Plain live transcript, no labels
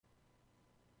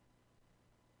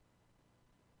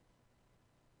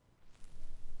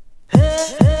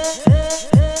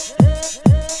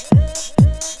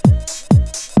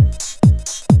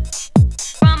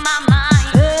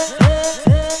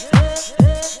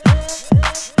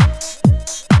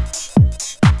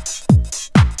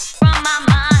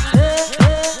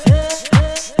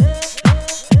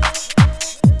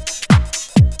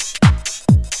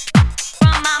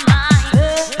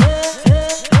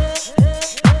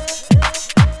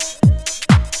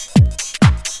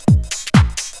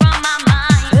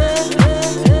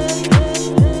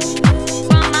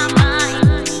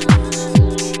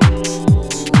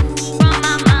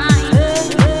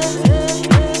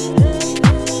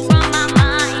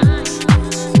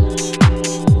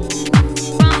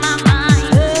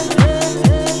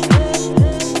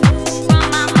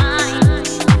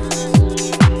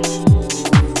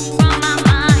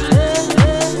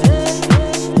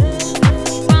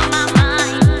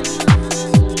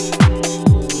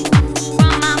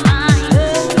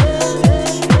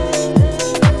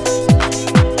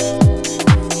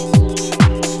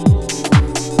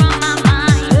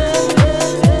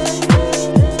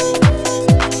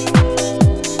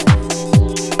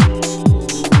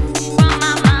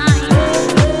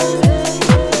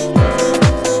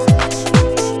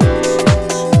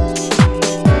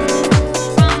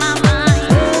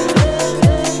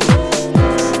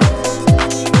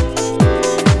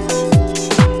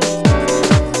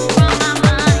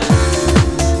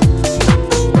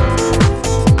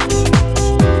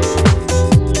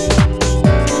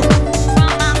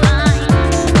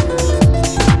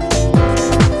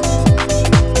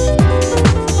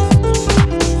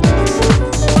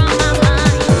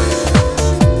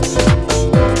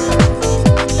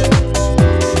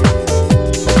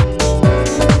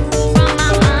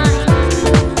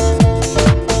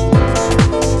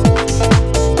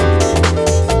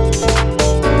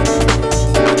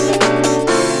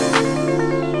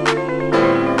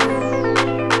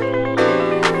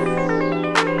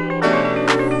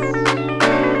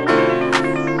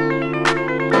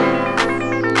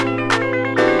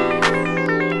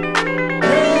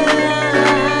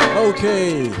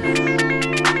Okay,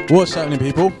 what's happening,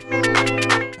 people?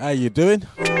 How you doing?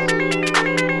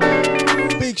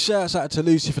 Big shouts out to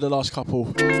Lucy for the last couple.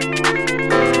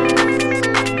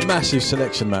 Massive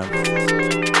selection, man.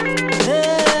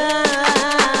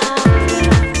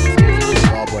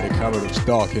 Oh boy, the camera looks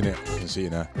dark, innit? You can see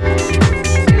it now.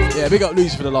 Yeah, big up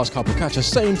Lucy for the last couple. Catch us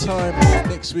same time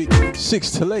next week,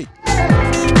 6 till 8.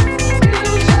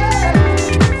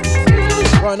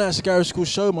 Right now it's a Garage Skool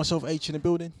show, myself H in the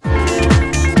building.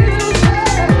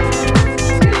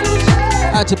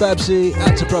 Out to Babsy,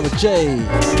 out to brother Jay,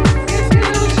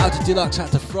 out to Deluxe,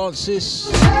 out to Francis,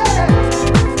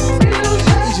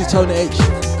 easy Tony H,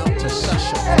 out to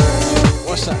Sasha.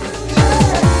 What's that?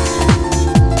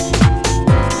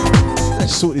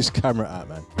 Let's sort this camera out,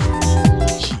 man.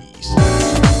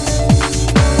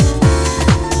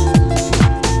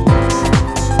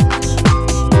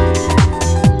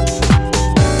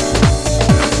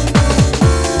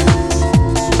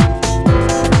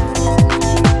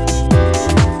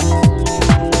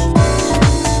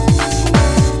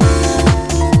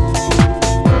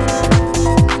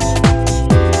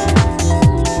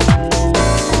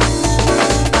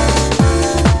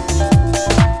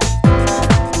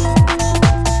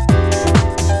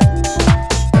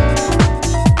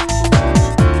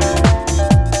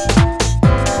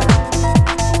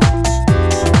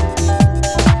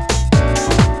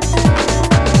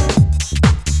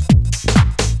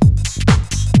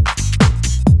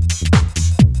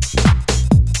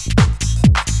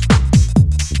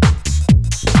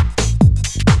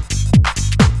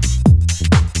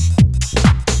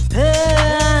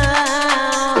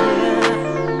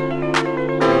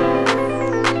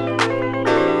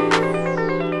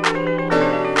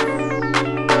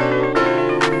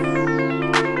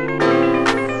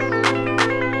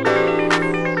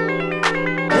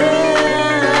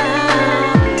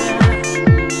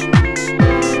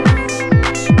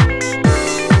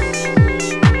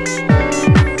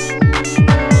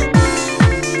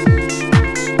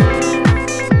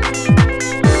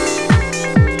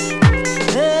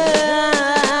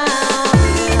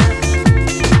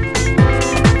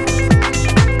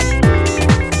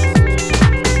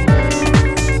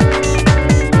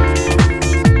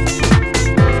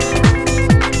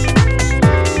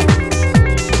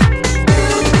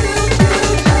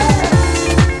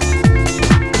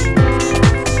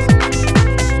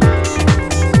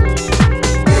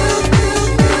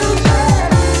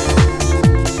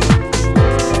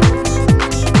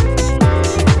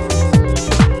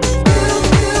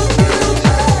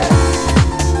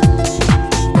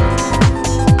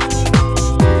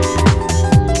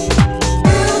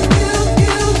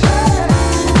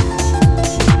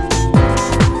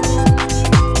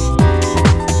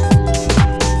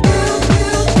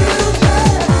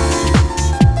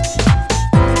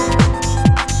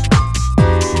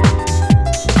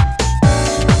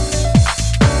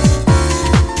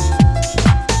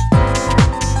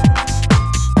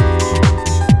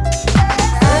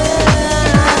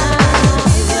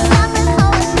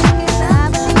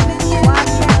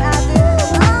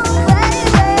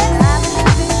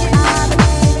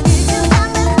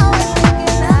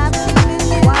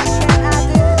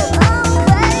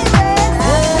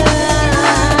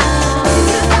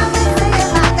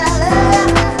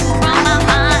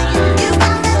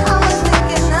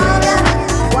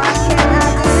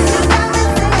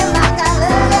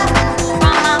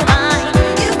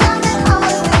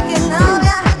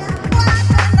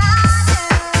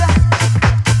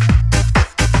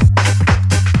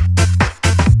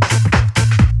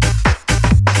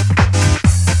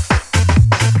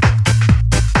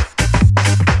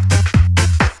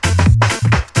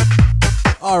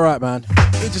 Alright,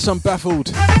 man. Into some Baffled.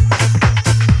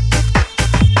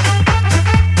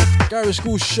 Garage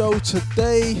Skool show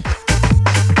today.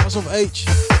 House of H.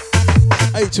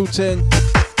 8 till 10.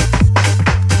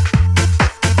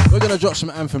 We're gonna drop some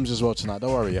anthems as well tonight,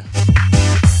 don't worry, yeah?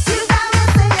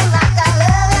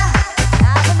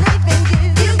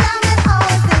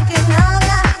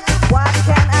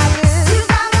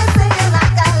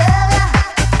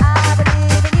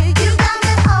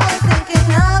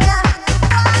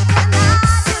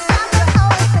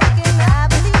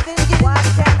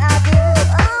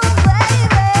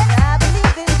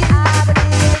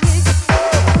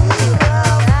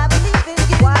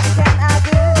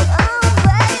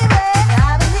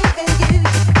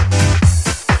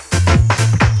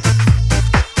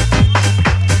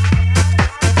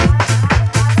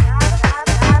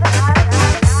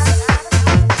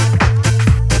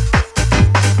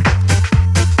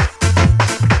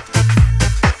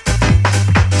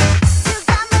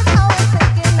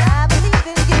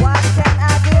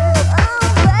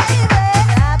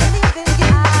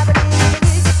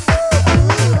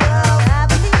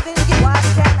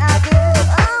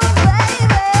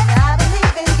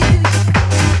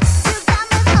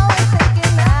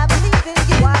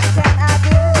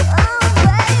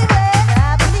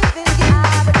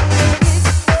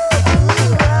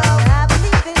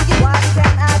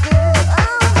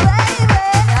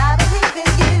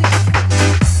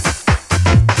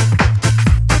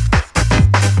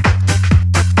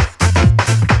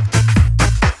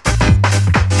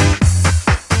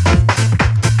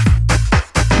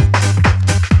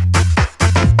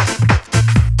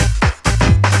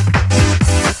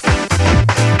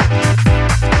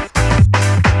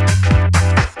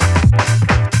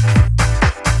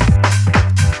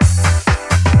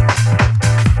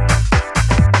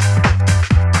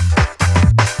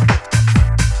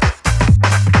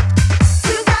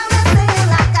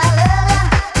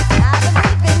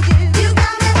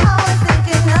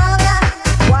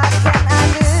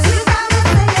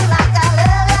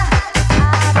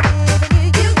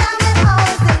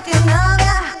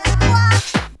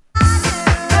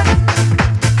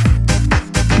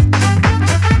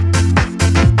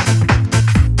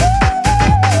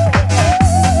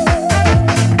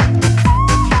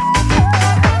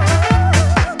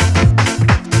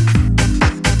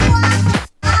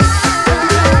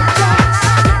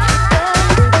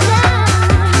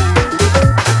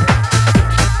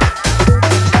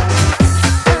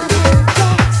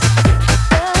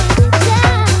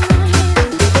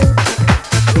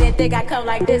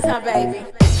 Like this, huh,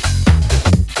 baby?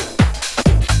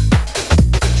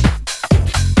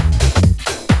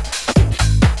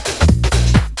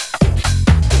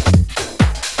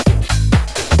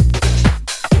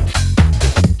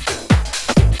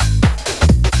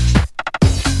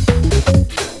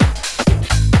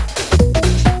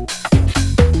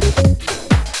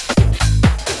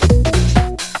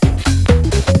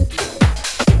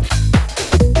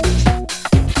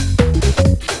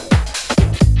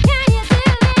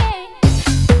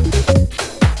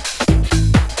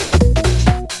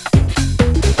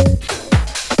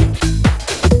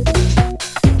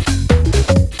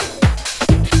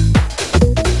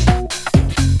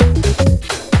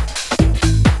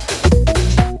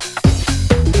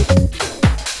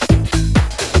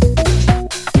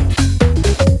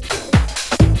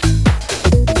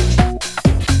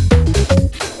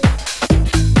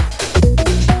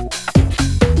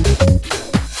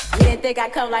 I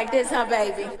come like this, huh,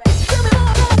 baby?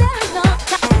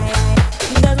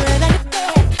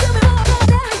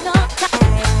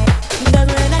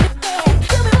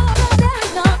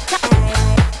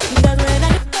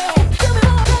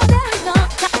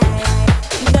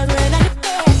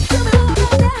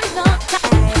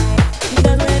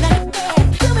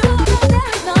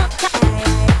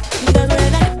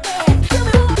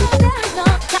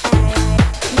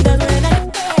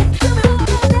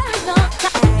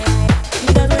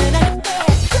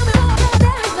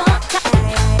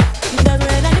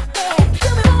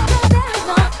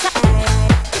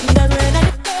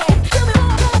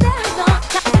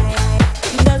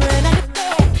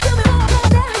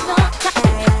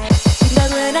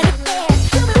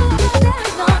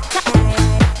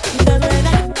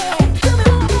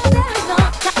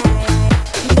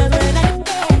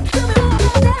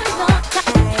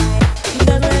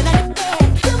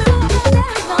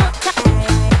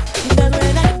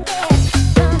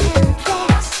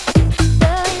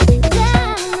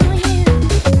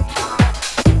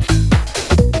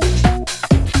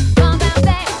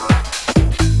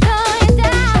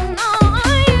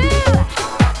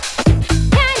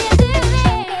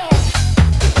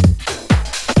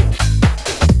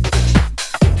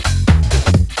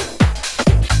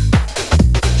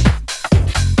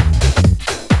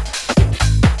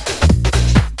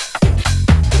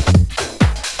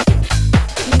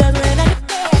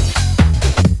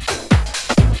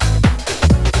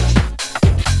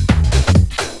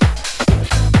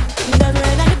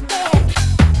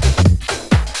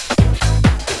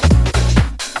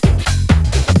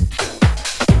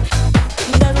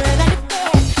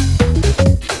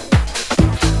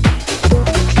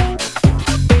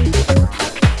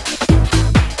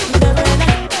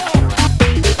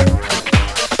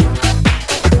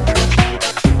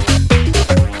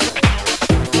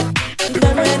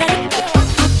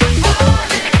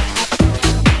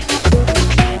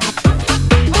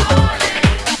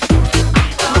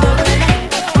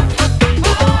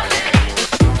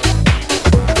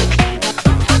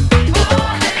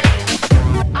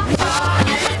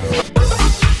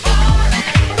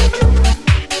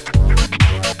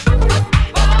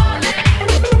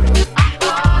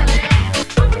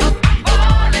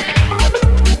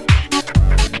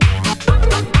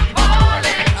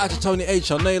 Tony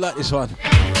H, I know you like this one.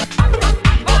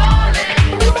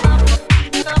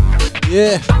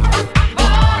 Yeah.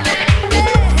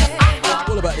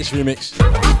 All about this remix.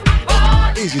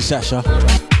 Easy Sasha.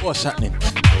 What's happening?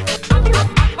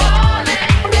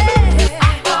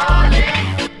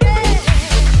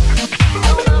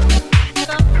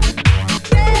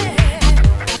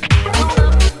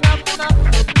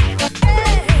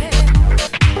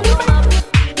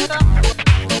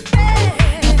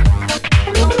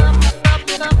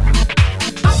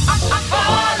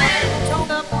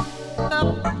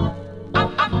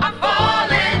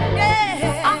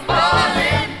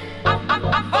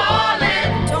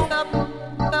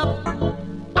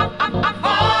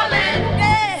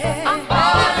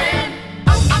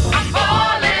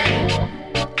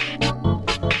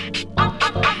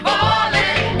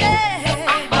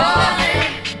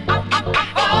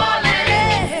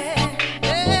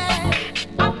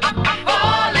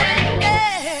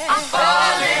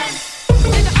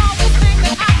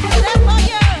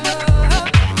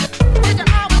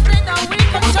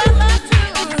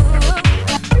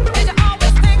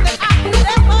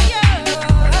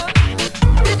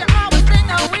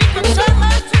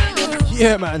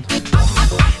 Yeah, man.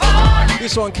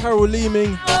 This one, Carol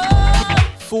Leeming,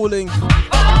 Falling. And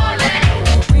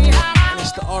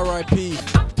it's the R.I.P.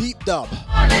 Deep Dub.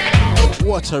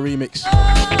 What a remix.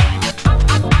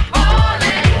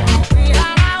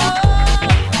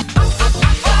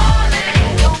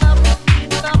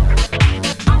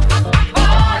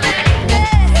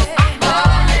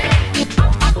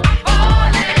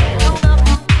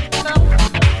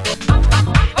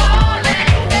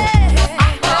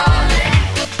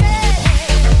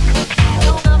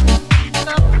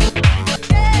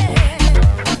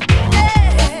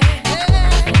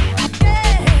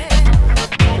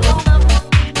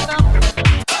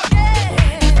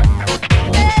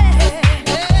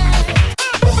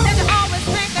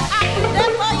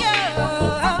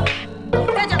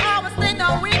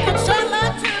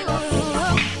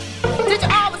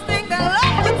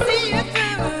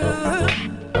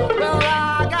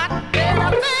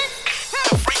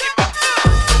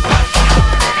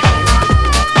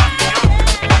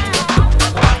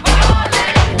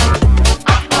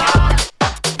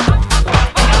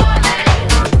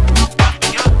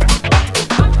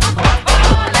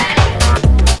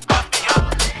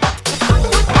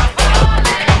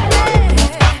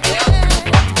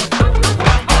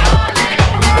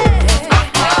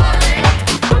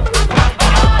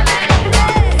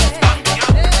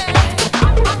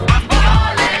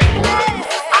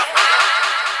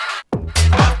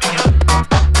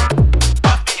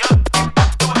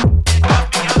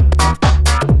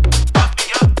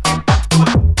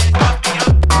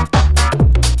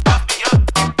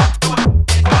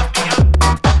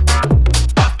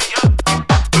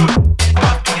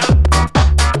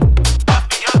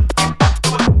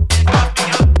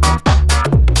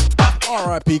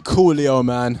 Coolio,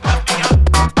 man.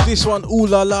 This one, Ooh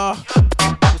La La,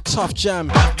 the Tough Jam,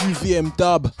 UVM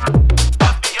dub.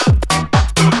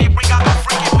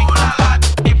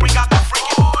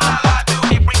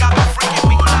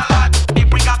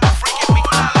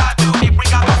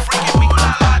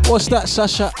 What's that,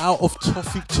 Sasha? Out of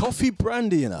Toffee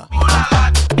Brandy, you know?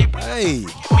 Hey.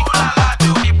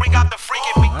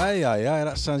 Hey,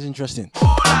 that sounds interesting.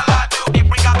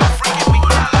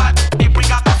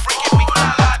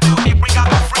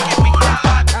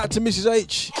 Out to Mrs.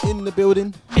 H in the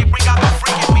building.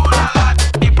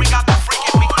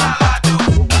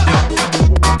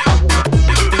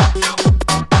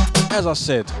 As I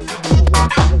said,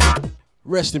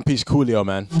 rest in peace, Coolio,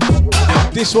 man.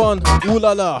 This one, Ooh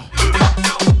La La.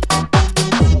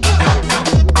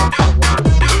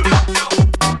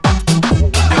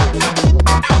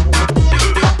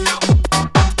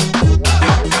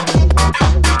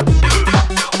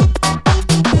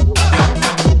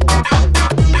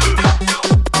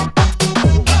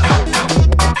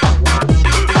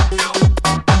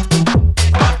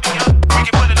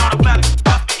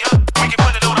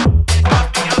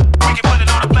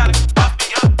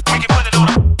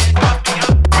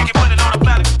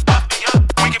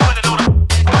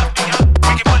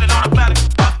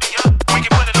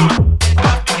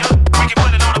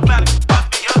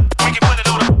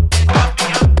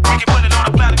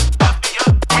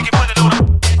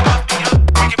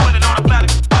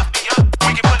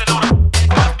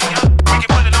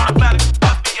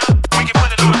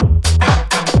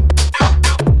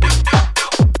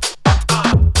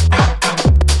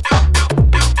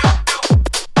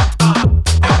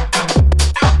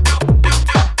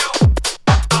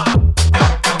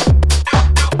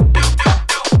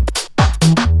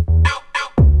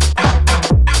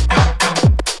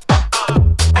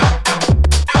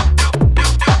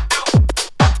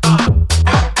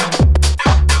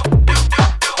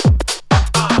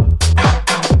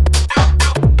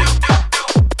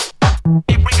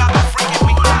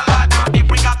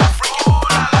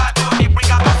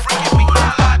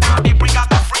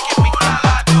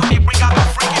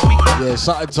 Yeah,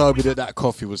 something told me that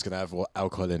coffee was going to have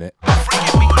alcohol in it.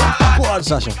 Go on,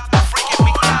 Sasha.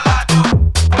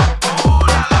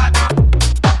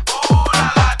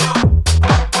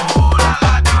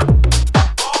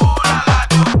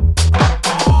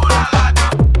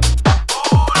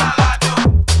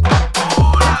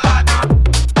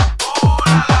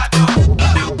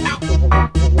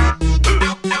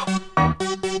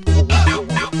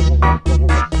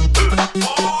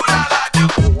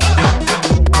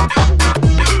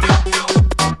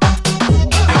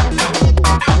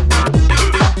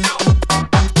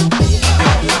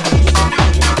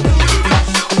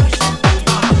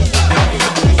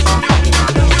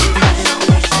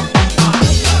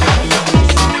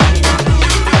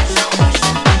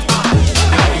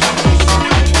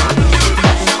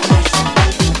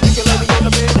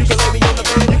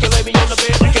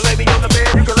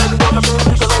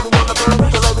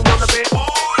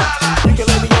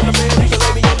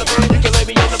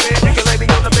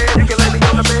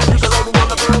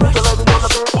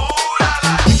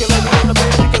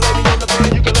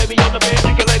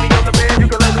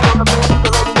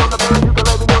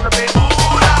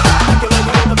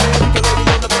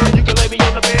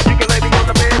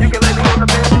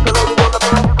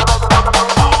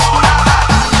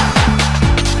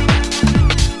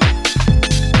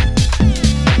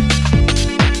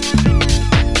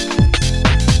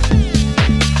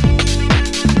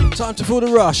 For the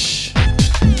rush.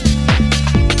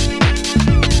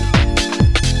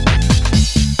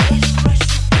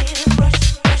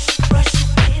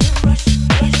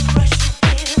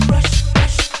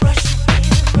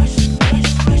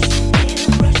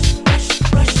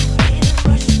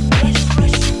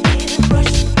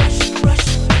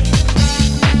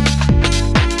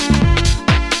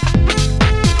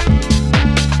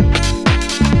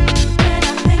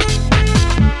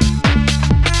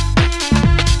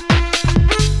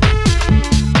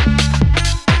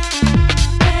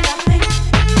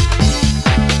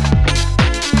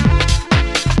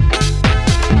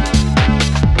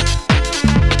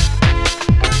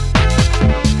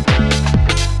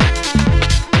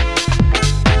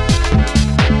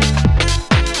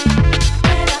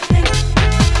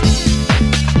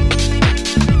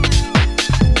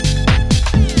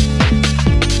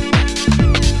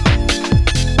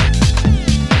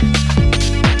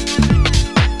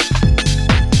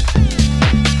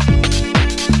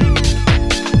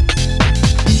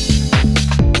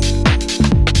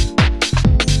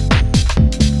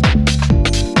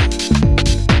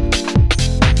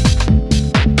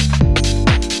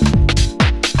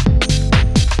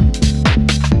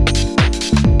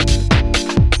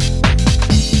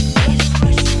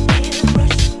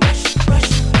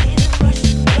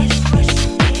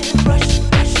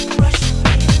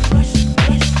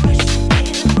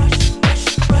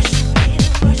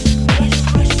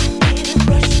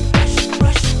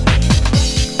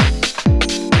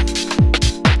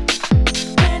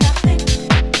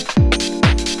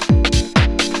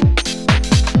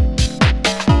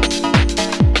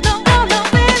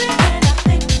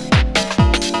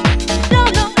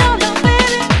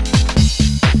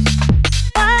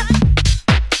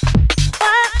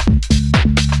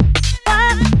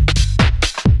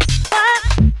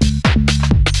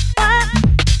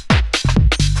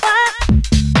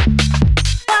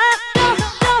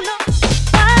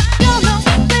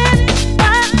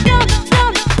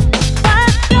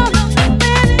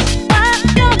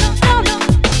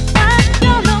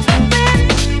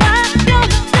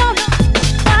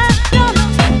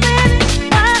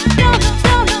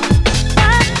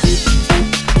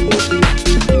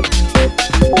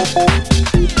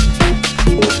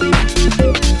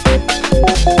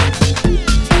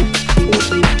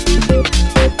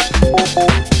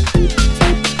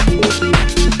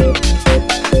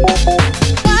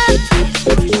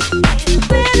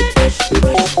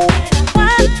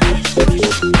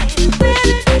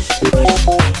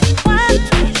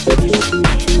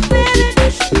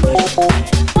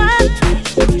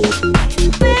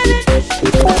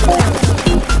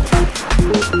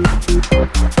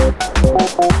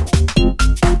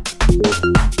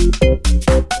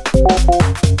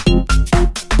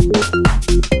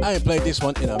 I ain't played this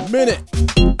one in a minute.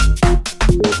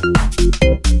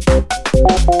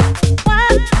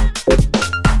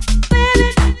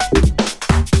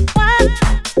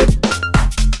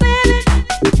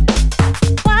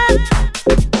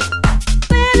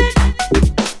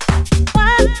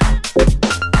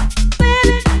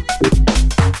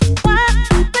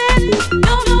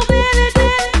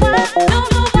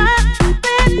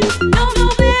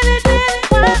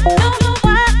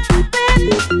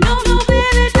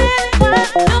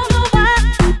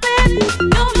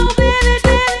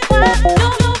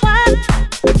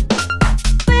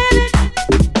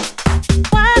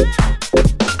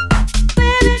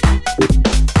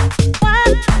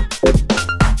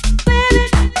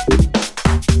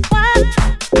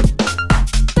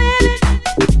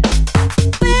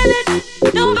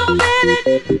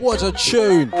 What a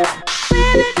tune.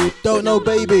 Don't Know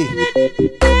Baby.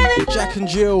 Jack and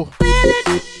Jill.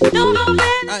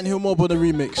 Anthill Mob on the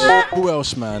remix. Who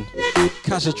else, man?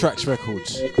 Casa Tracks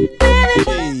Records.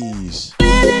 Jeez.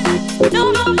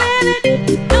 Don't know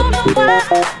why. Don't know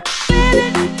why.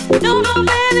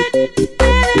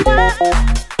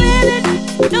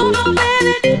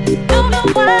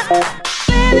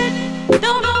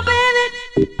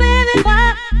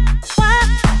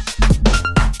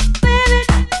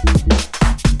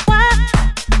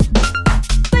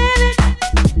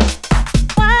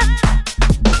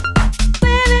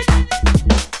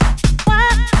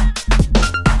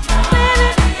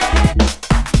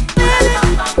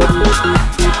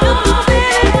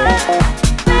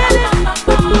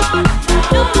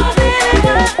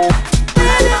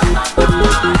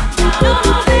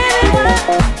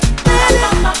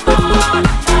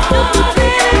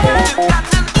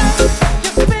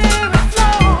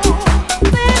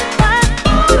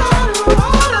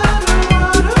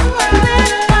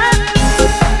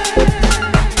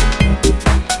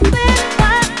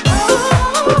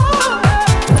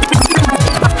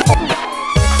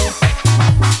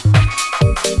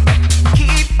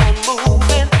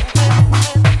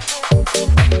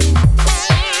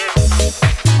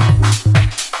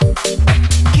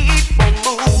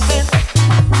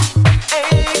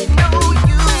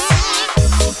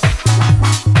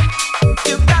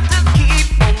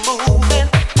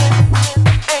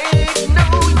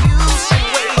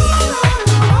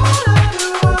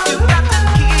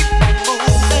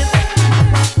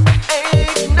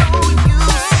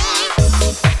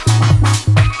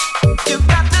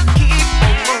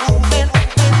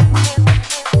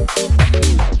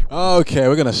 Okay,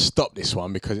 we're gonna stop this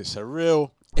one because we're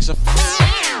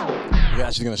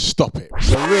actually gonna stop it.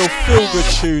 It's a real feel-good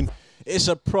tune. It's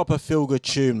a proper feel-good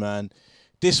tune, man.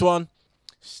 This one,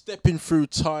 Stepping Through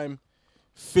Time,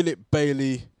 Philip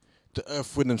Bailey, the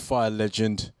Earth, Wind and Fire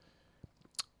legend,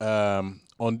 on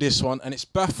this one, and it's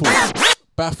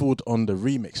Baffled on the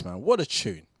remix, man. What a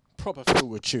tune. Proper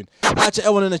feel-good tune. Out to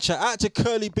everyone in the chat. Out to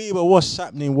Curly Bieber. What's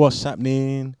happening?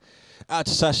 Out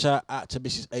to Sasha. Out to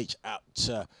Mrs. H. Out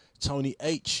to Tony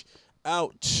H.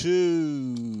 Out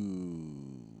to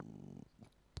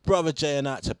Brother J, and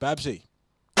out to Babsy.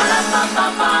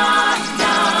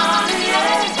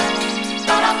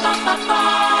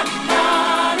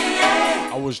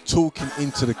 I was talking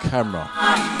into the camera,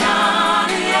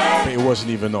 but it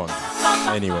wasn't even on.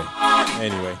 Anyway.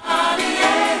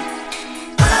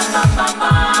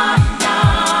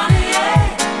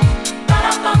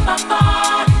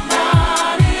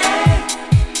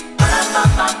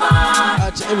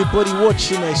 Out to everybody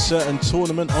watching a certain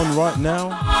tournament on right now.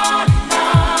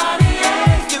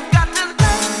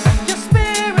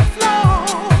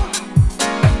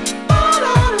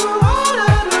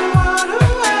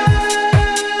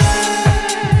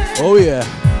 Oh yeah.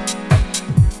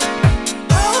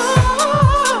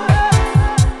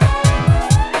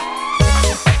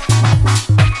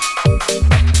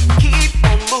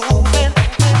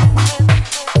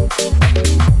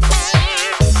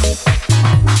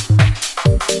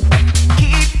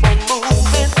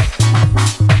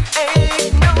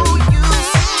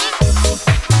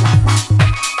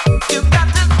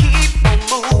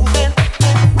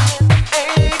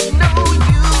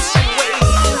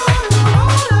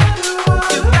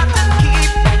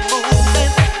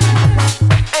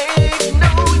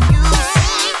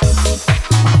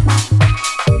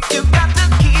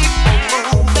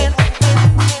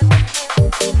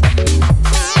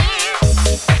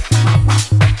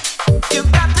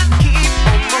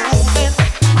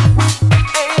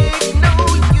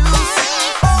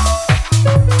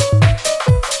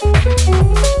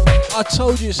 I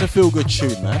told you it's a feel-good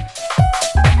tune, man.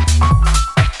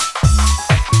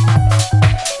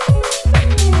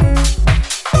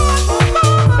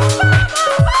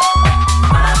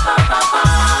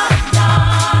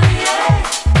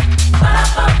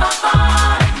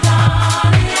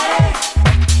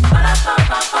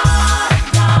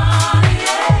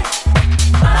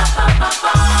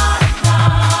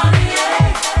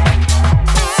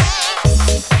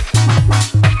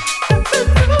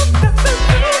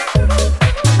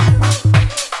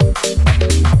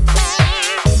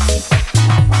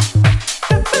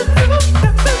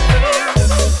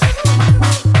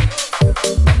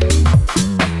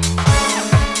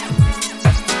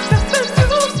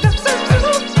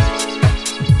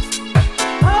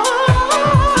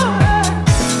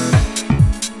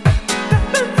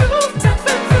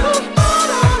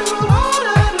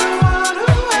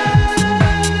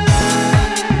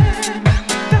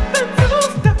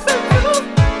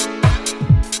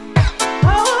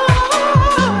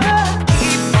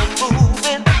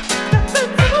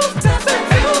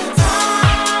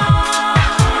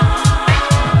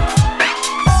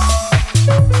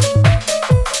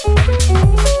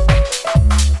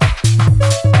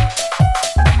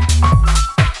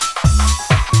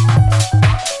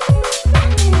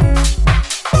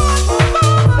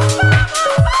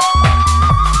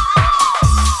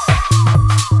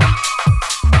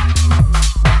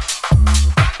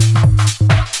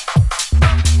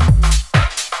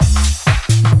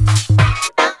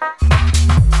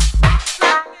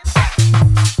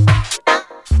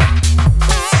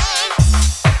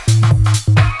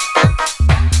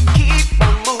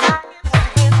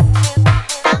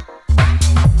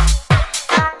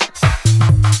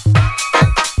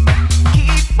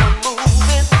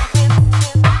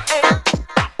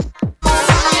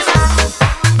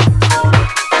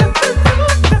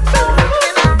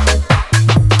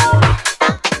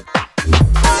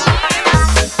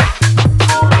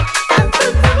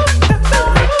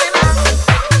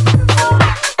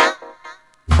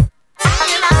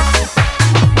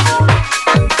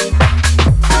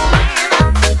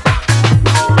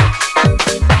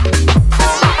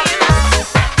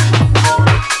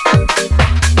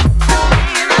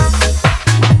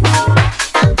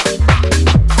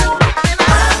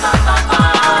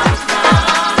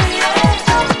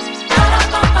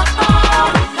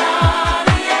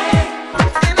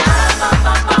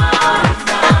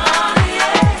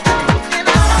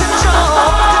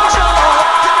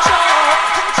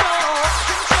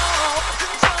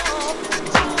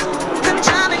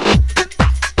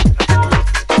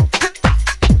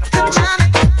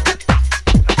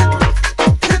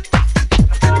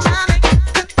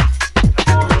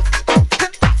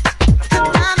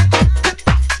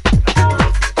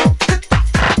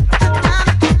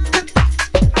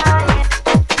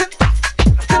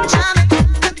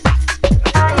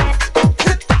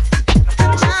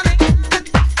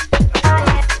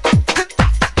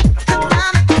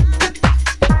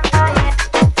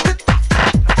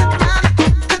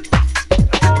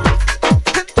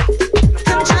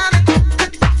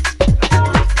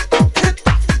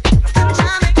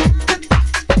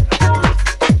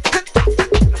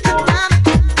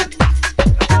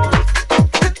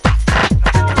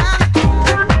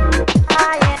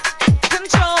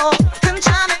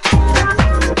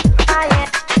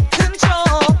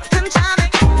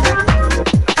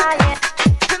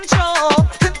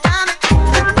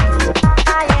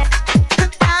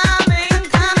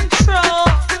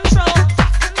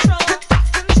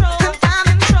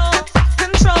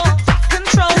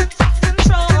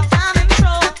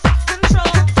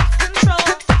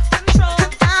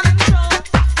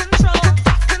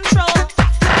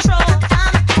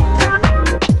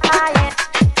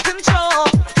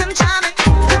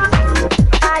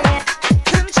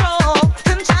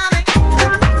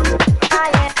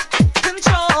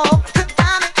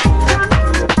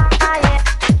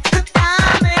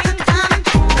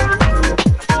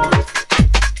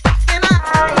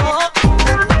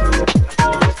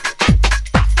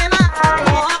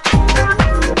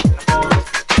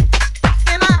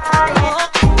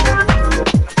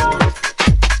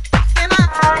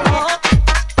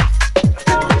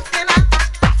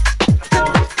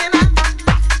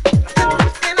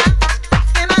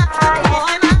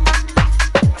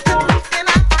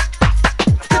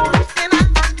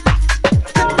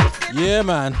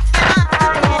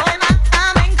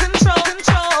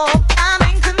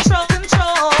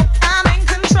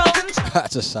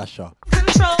 out to Sasha.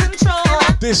 Control, control.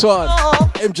 This one,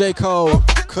 MJ Cole,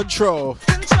 Control.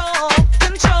 Control,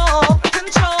 control,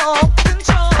 control,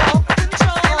 control,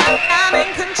 control. I'm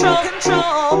in control,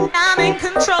 control. I'm in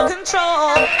control,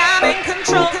 control. I'm in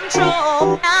control,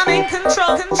 control. I'm in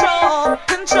control, control,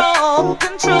 control,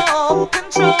 control,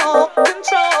 control,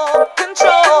 control, control,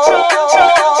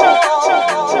 control.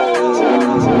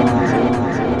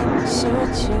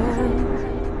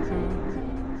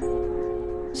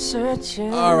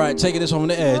 Searching. All right, taking this one on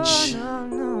the edge.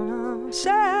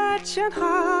 Searching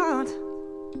hard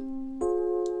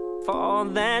for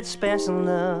that special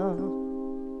love.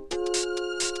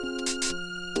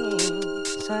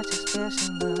 Such a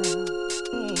special love.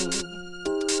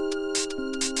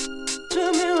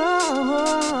 Do me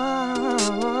wrong.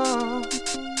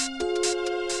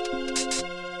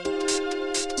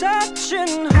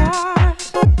 Searching hard.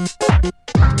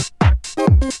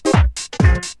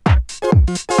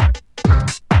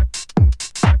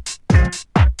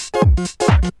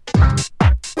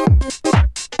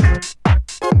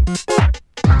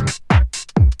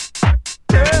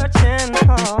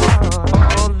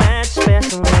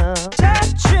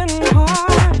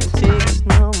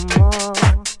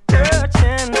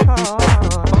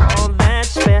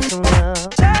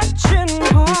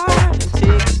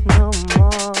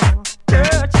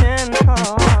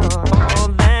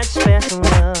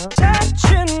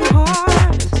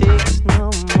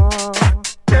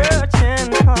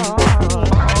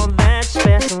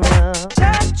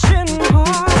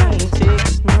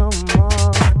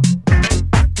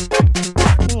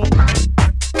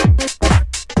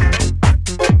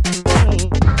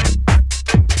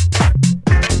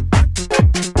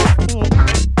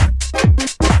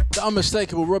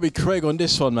 Unmistakable Robbie Craig on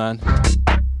this one, man.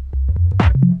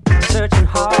 Searching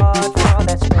hard for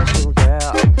that special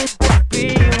girl to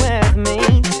be with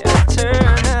me till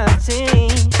eternity.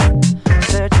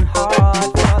 Searching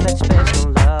hard for that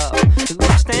special love to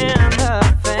withstand the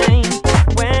pain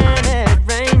when it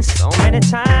rains. So many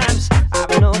times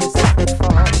I've noticed this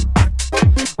before.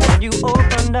 When you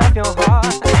opened up your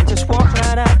heart and just walked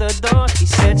right out the door, she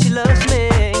said she loves me.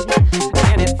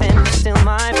 Anything to steal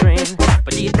my brain,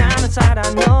 but deep down inside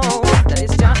I know that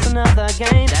it's just another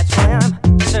game. That's why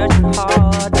I'm searching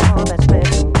hard for that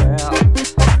special girl.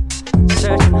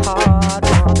 Searching hard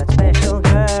for that special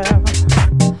girl.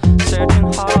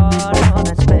 Searching hard for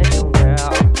that special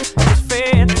girl. She's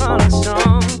faithful and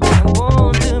strong and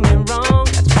won't do me wrong.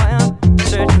 That's why I'm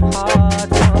searching hard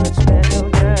for that special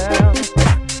girl.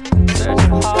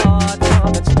 Searching hard for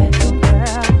that special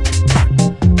girl.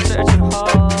 Searching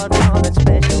hard for that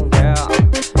special girl.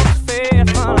 She's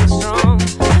faithful and strong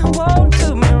and won't do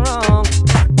me wrong.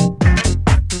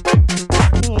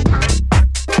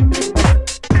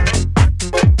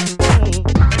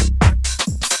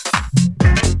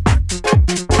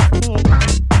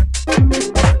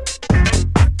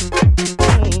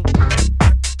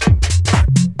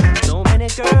 So many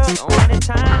girls, so many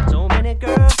times, so many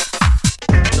girls,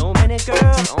 so many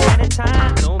girls, so many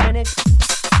times, so many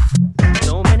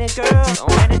girls, so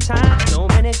many times, so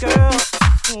many girls,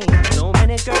 so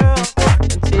many girls,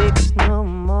 and takes no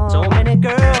more. So many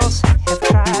girls have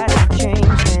tried to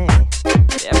change me.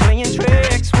 They're playing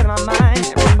tricks with my mind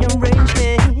and rearrange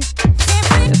me.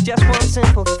 There's just one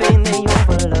simple thing they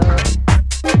overlook.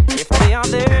 If they are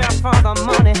there for the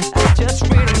money, I just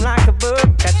read them like a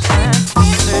book. That's fine.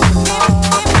 Searching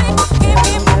hard for the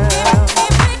special girl.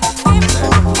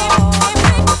 Searching hard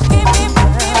for the special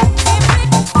girl.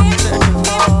 Searching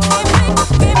hard for the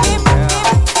special girl.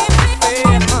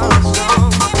 Faithful and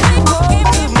strong, won't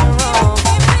do me wrong.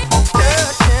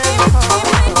 Searching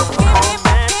hard for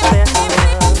that special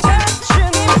love. Searching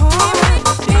hard,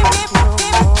 takes no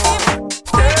more.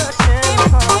 Searching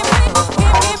hard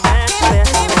for that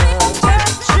special love.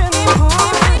 Searching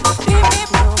hard, takes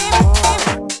no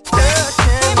more.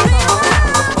 Searching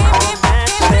hard.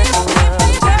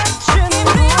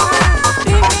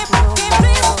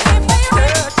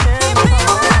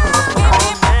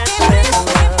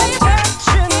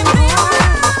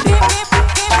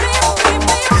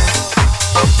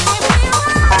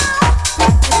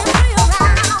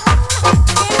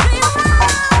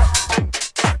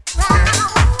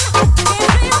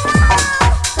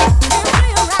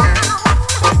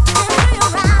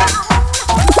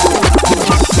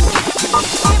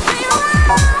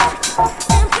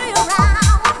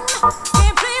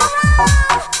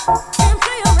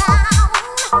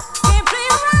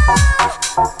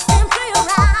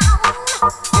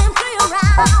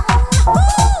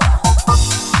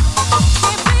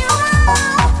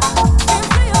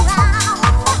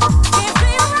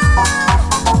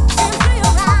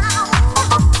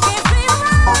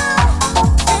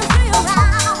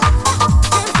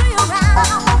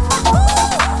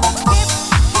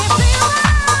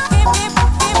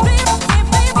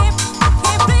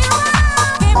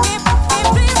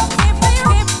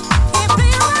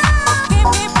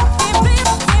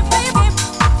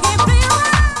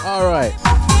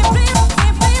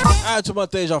 to my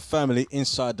Deja family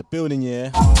inside the building,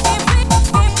 yeah.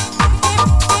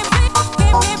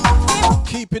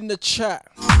 Keeping the chat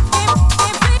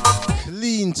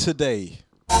clean today.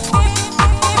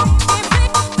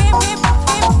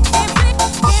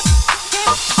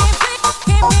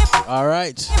 All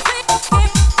right.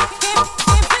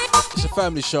 It's a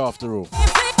family show after all.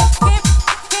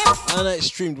 I know it's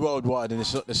streamed worldwide and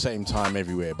it's at the same time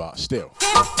everywhere, but still.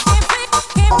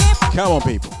 Come on,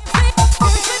 people.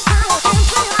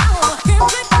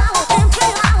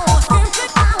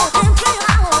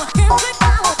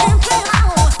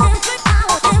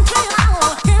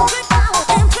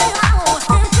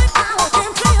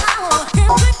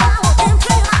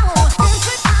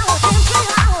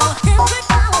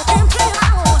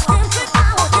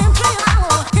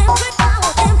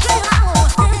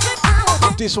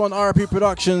 This one, RP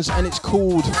Productions, and it's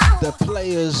called The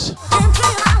Players.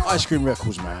 Ice Cream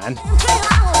Records, man.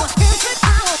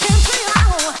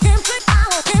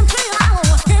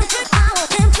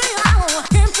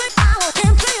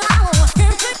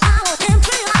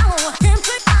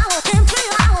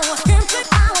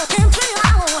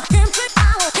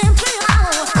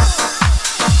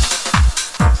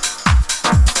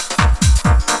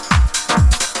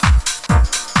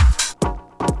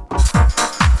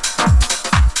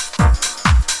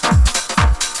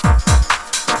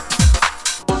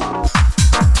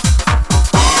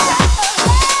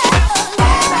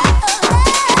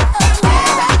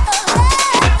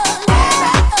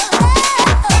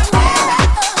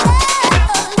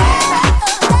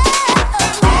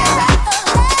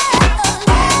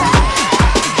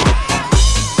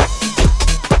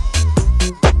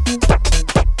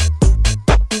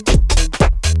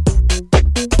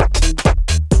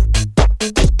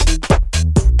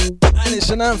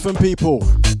 Anthem, people.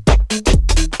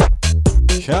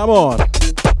 Come on.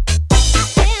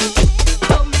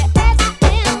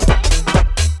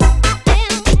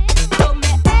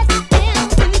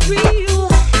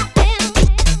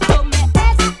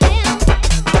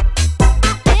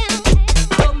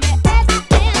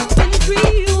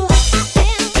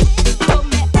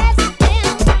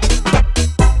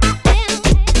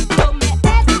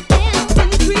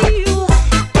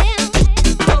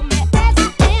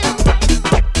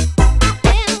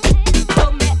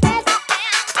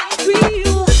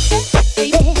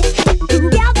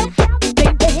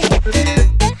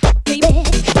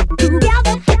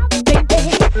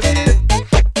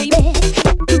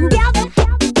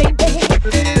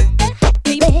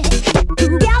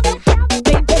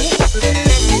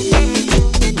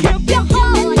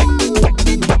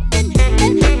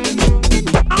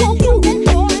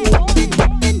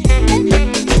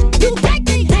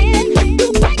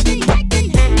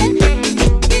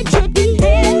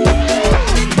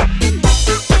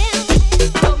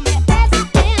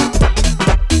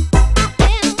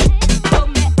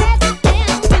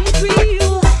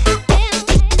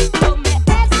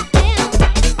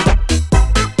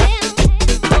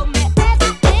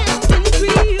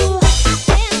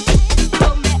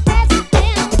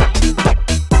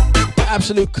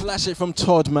 Absolute classic from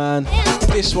Todd, man.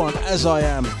 This one, As I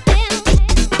Am.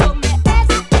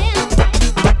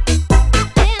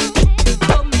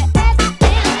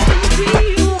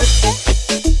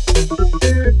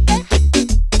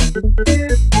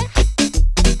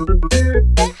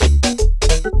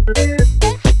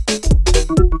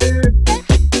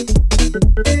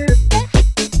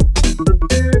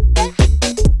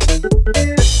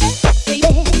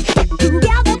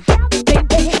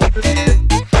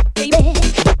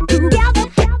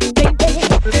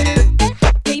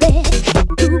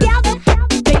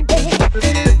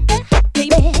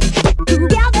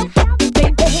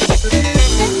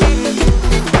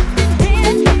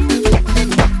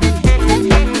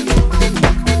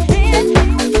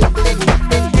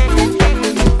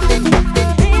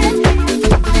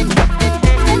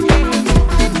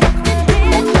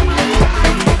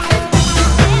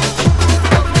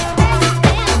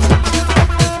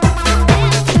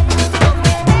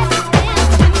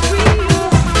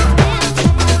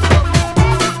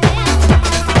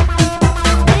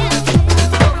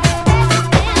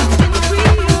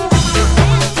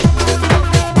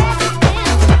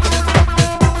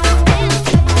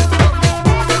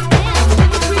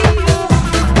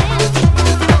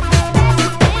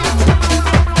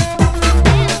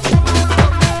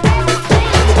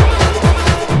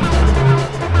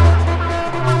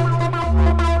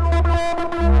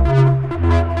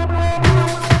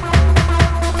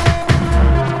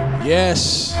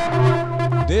 Yes,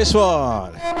 this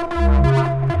one.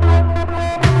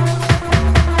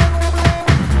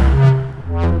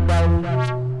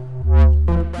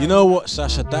 You know what,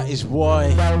 Sasha? That is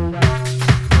why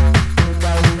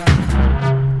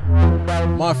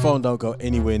my phone don't go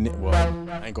anywhere near. Well,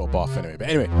 I ain't got a bath anyway. But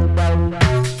anyway,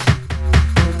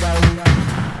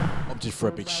 opted for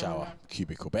a big shower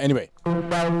cubicle. But anyway,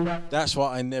 that's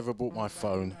why I never brought my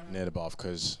phone near the bath,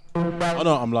 because I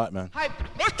know what I'm like, man.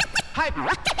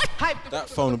 That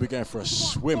phone will be going for a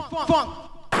swim.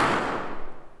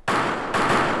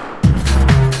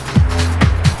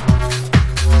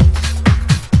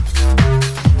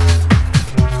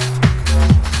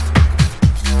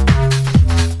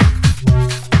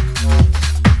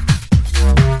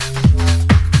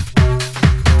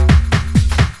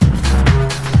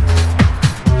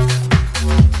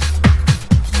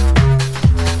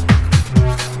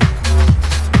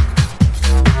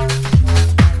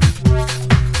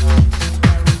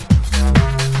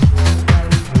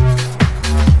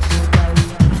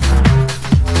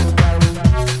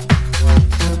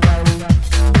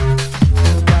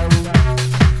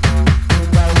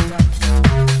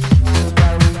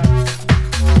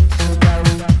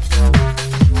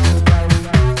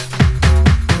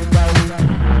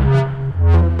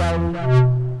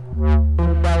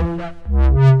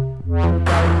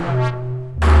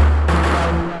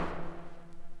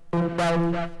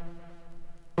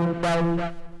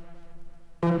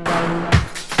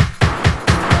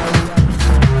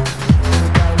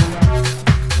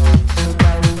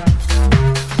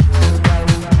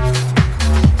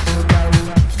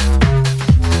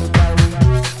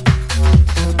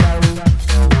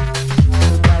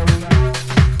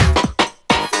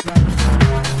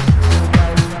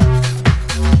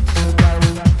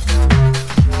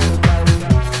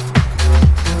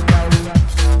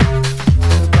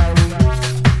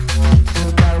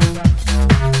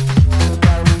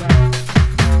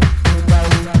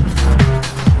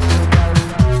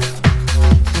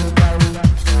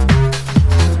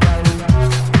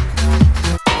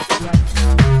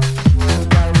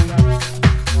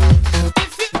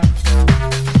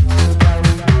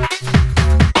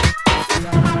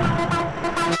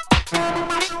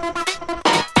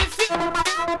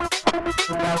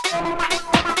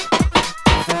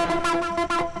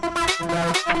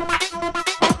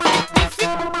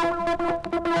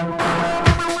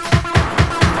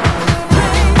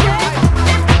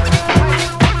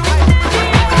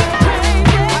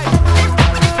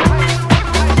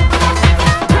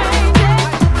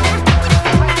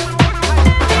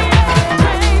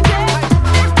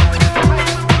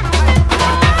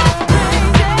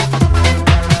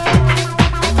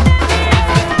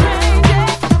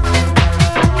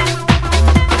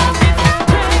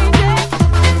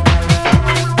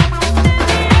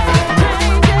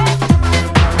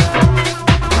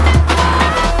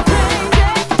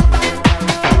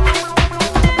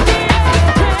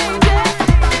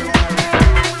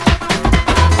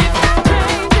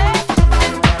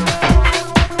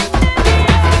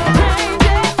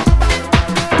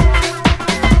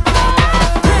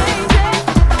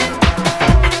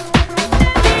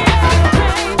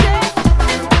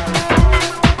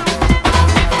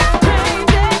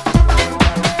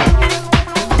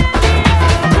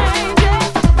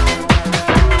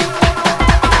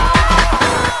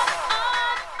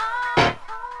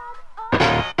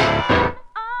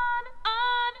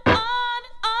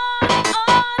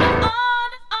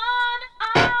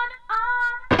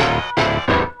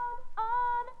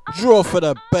 Draw for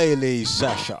the Bailey,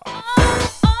 Sasha.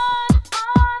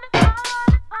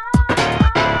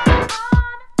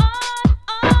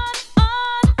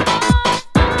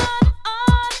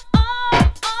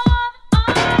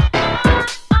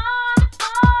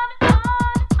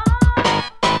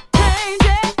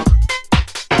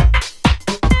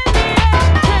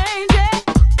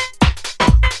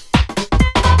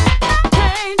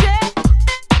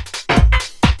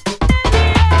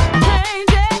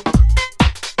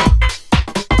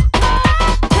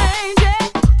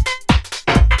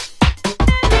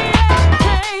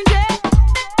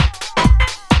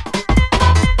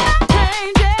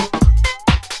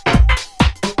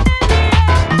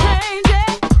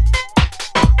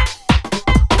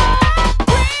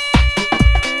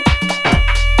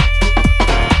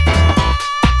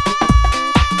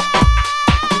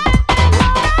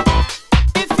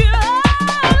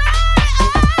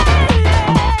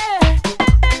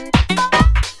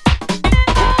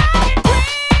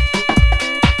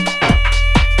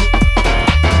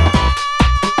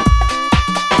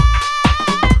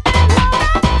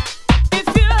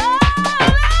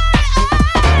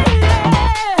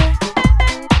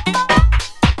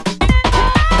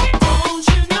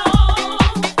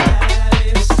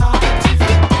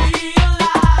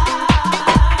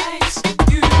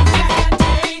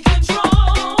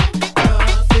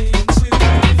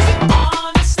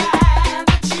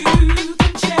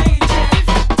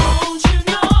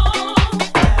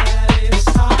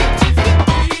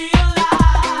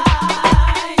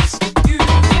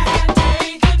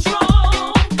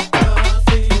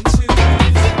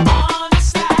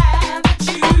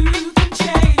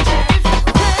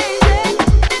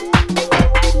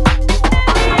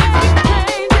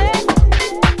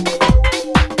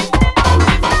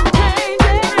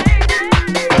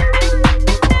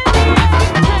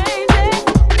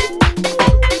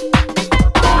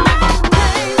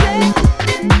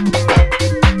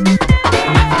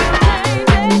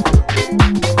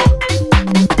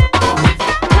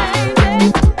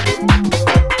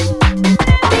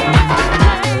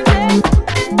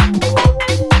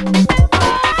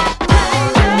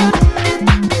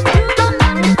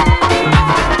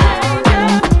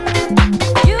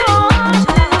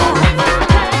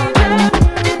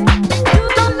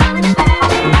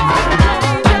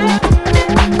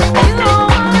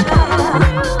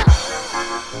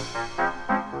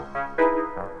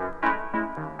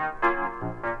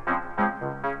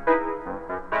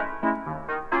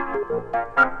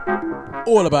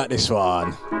 all about this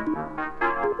one.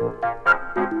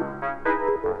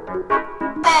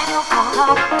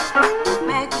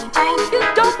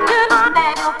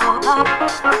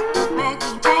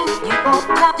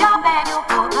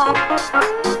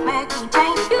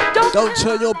 Don't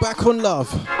turn your back on love.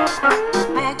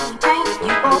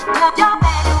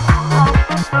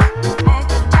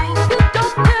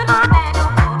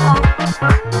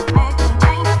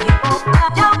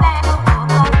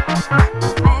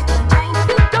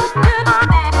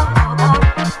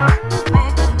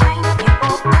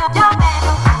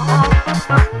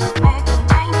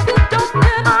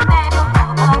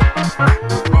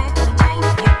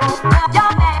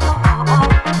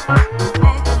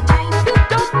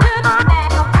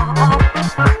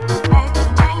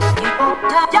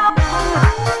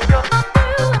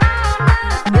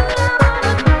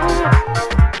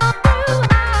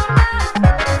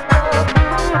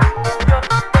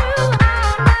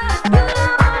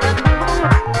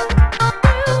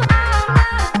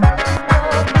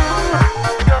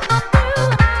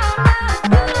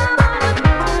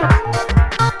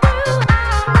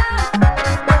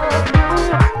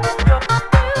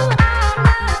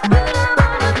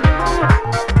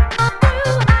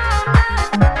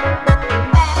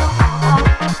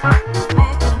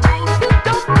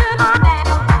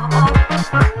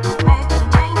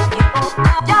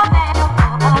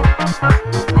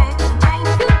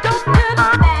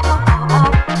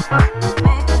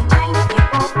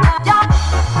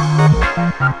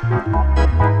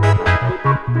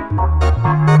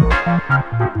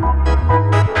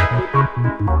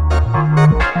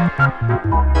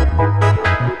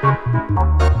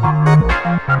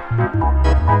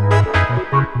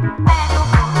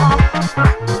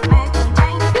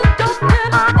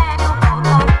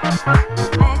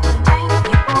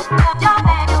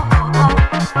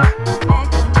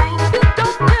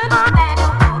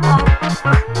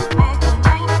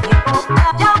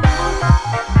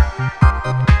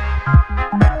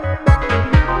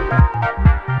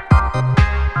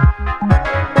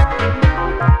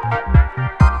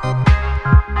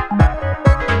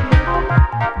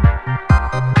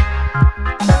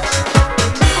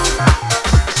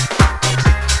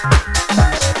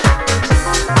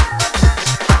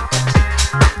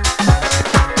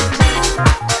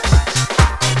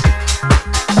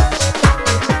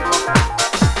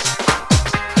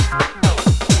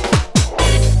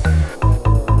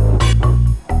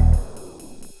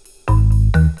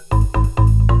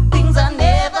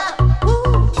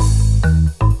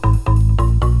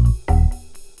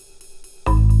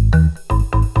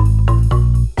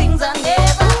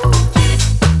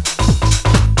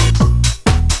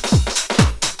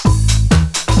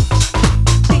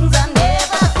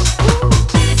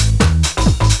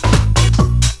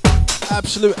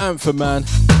 Absolute anthem, man.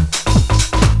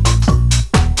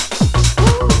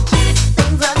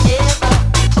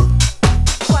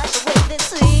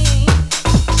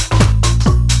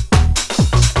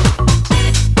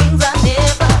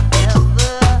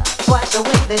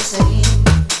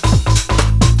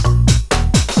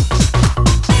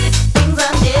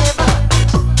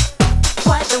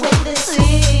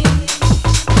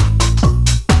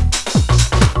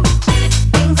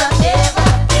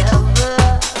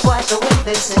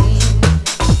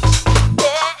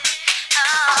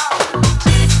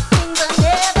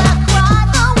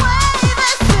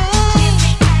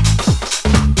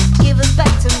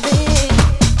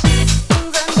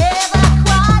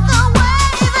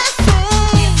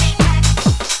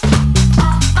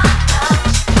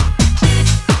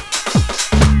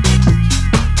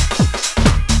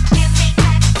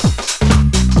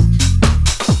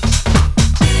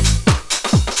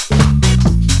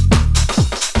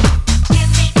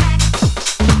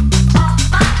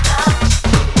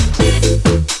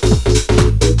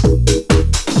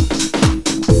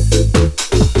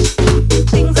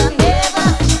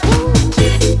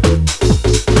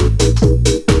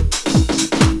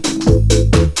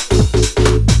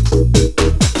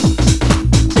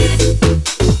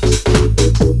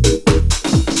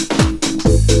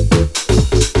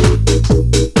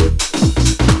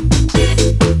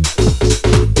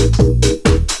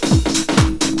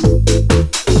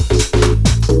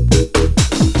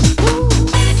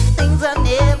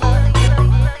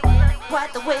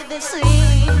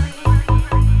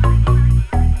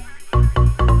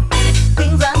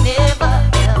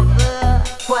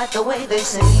 The way they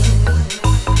seem.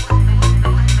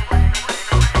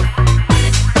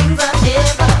 Things are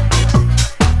never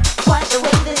quite the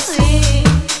way they seem.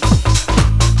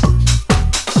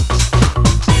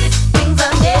 Things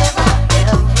are never,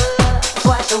 ever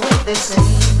quite the way they seem.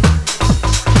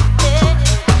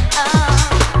 Yeah.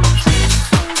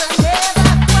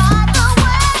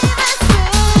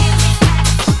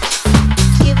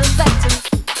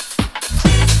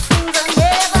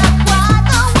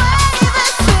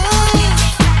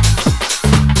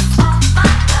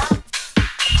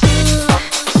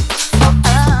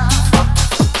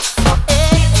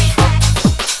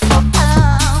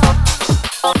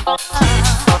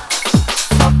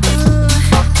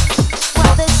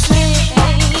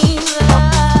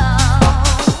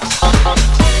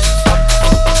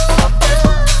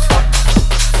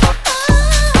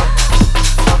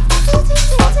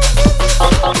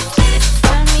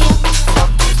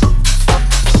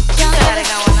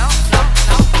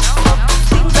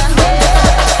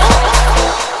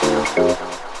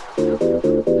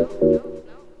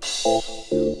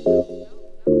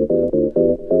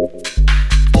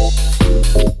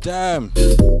 Damn.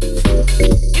 You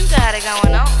got it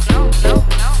going on.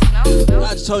 No.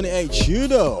 That's Tony H. You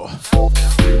know.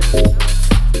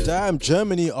 Damn,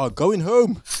 Germany are going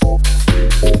home.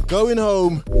 Going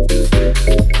home.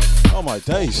 Oh my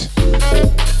days. You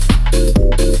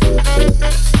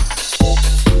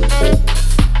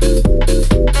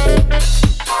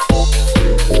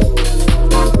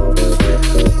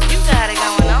got it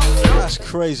going on. That's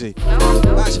crazy.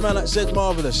 That's man that said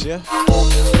marvelous, yeah?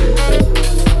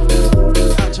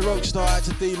 Out to Rockstar, out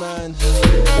to D-Man.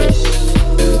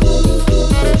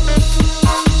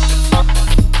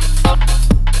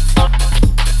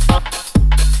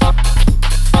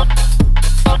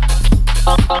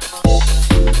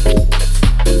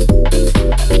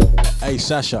 Hey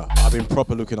Sasha, I've been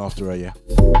proper looking after her, yeah?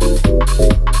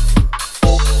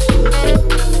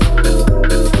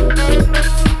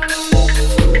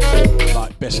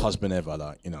 Like best husband ever,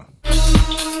 like, you know.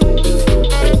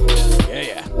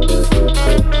 Yeah.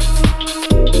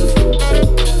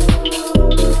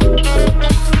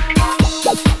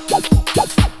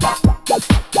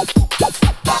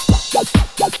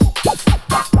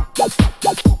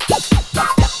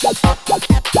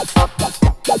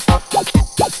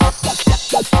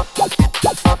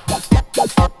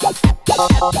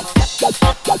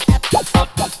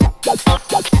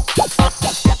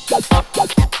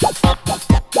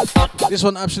 This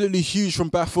one absolutely huge from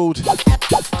Baffled.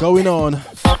 Going on. You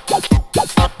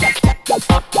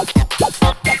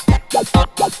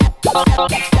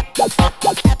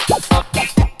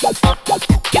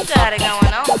got it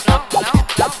going on.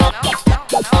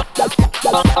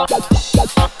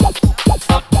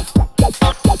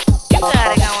 You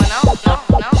got it going on.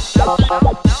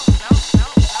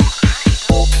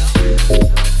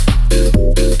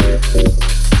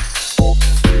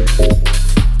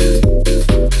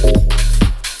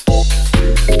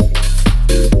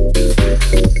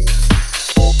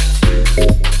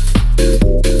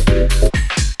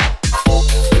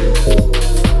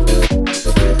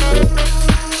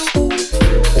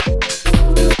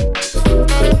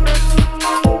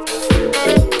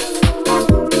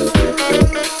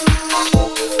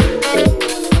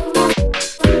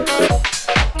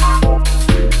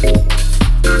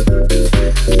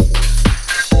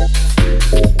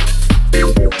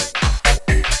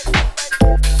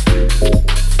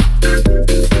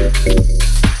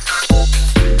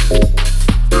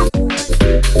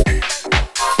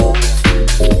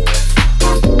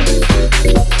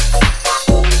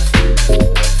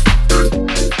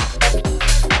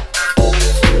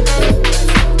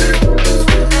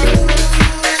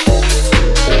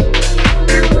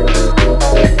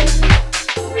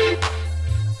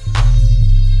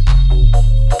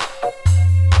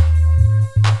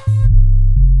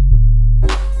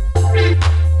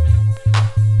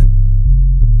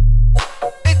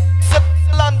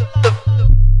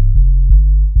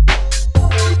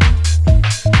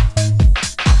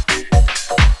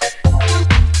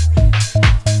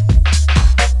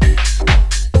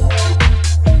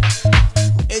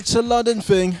 It's a London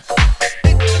thing.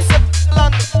 It's a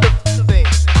London thing.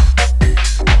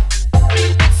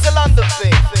 It's a London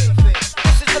thing.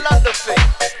 This is a London thing.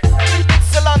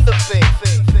 It's a London thing.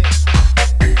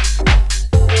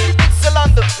 It's a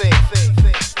London thing.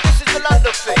 This is a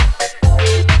London thing.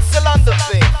 It's a London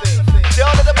thing. The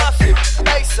all of the massive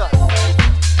bass.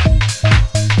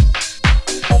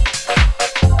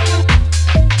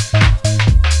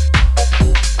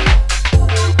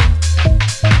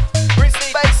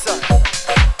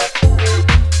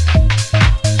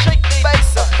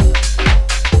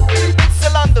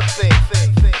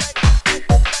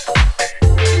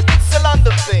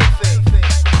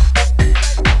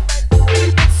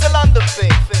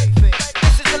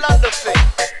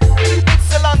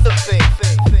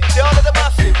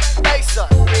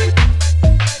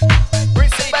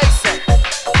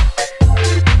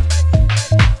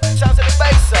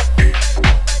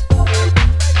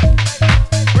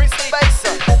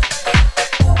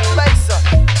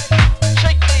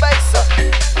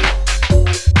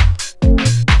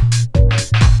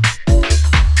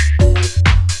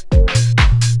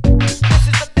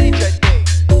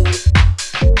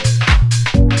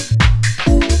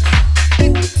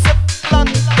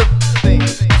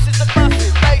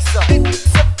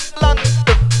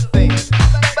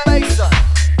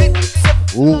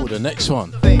 Ooh, the next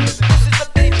one.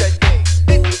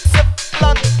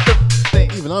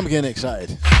 Even I'm getting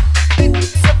excited.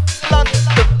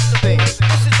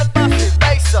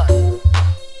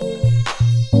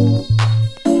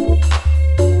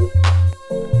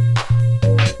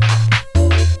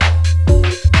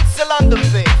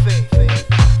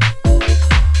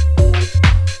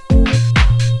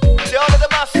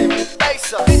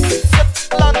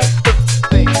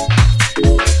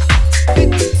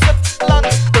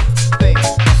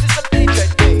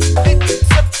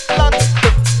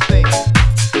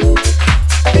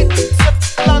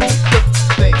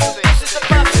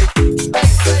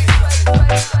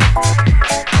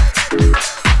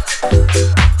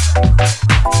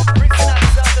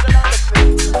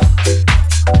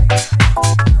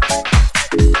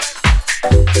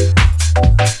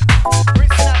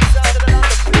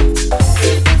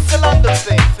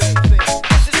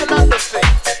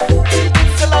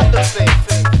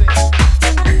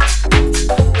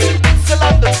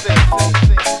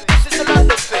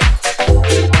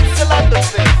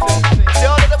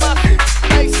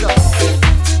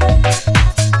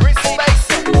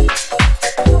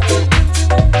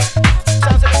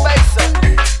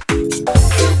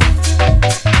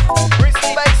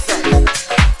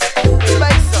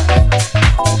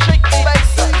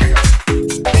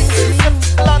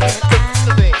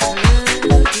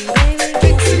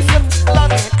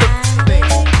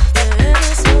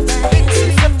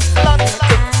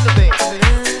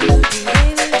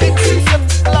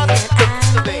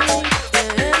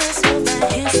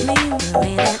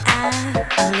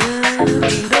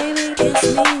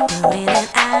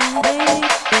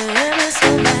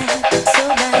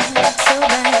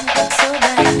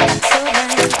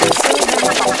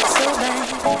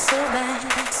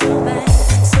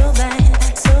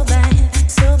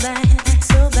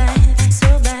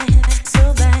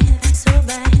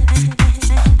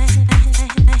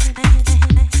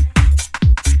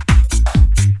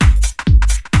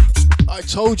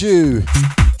 Told you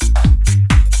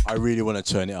I really want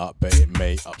to turn it up, but it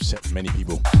may upset many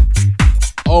people.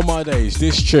 Oh my days,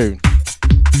 this tune.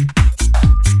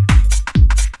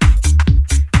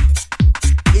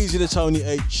 Easy to Tony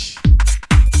H.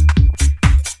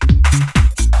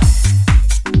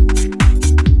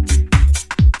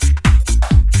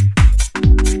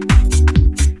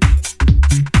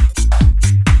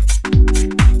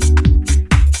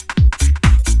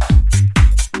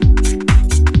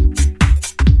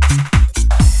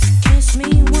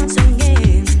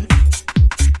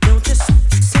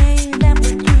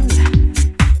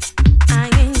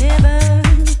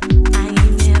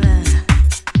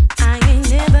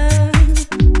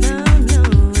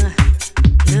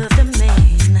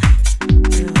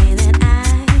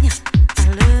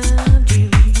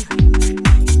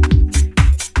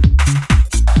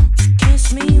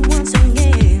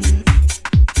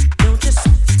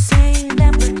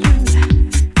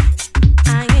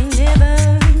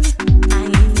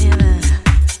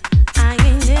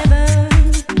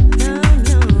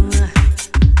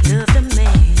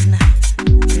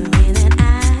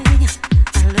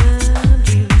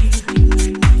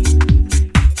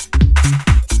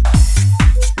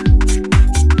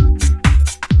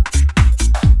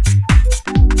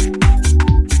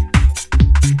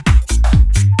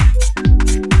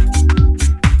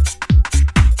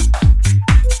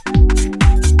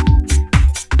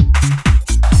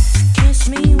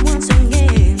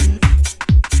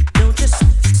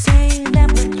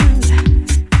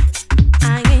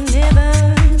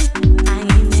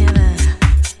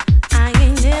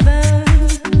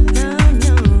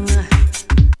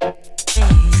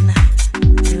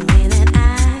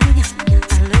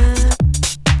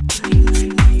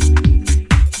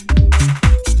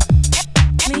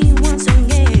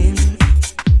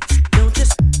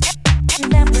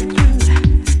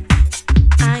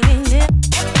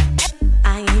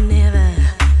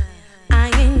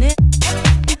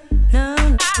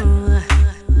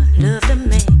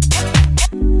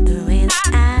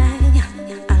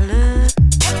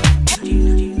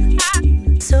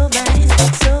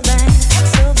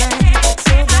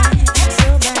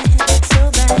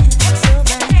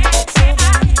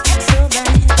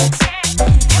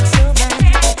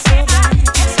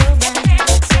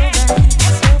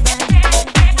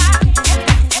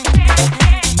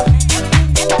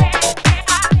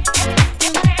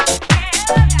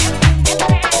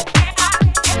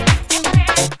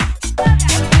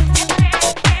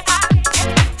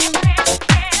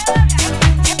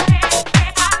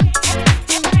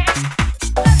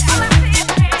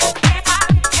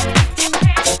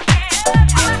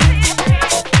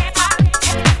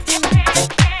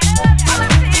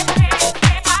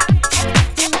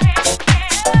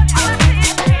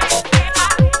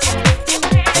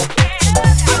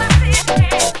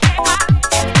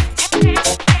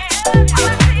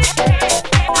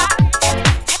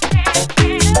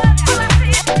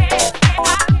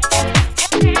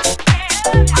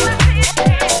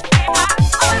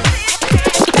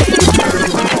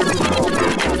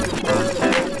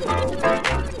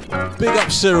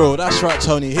 Cyril, that's right,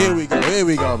 Tony. Here we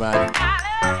go, man.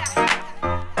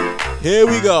 Here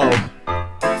we go.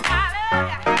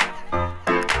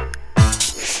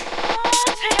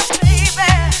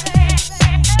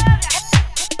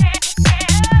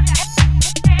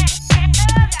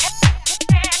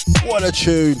 What a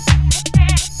tune.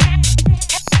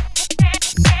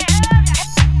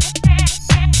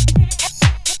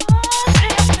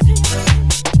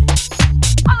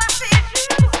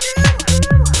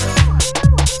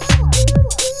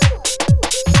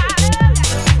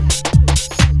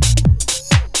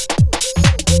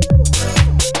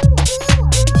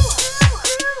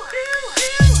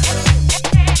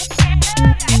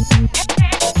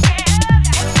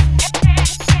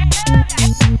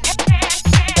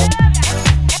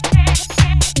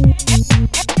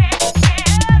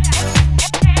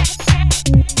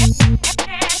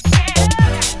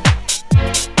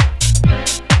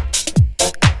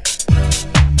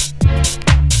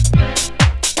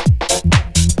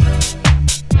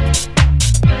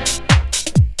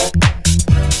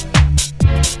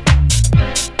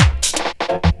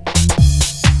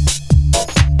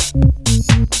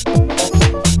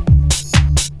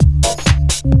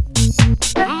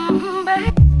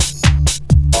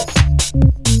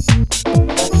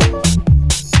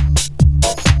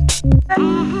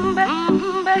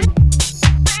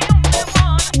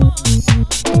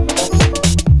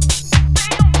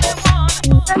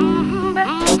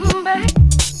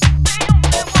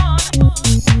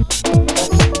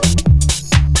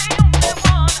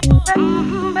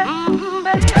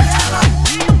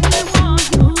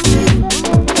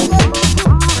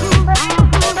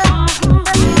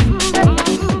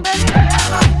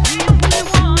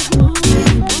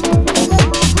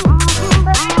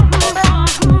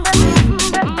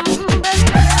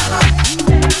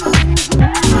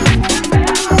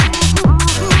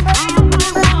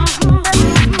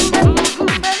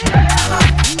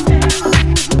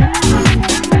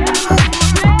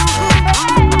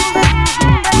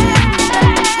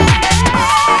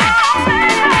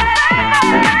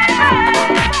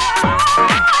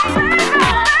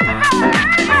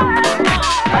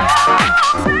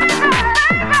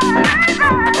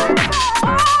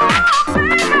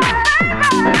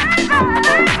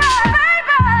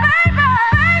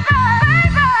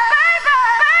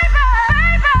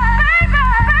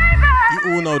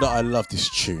 that I love this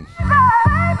tune.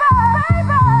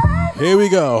 Here we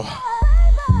go.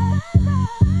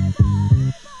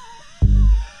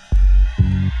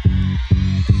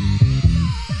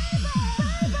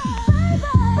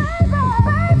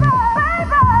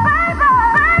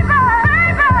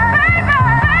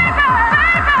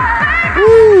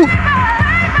 Woo!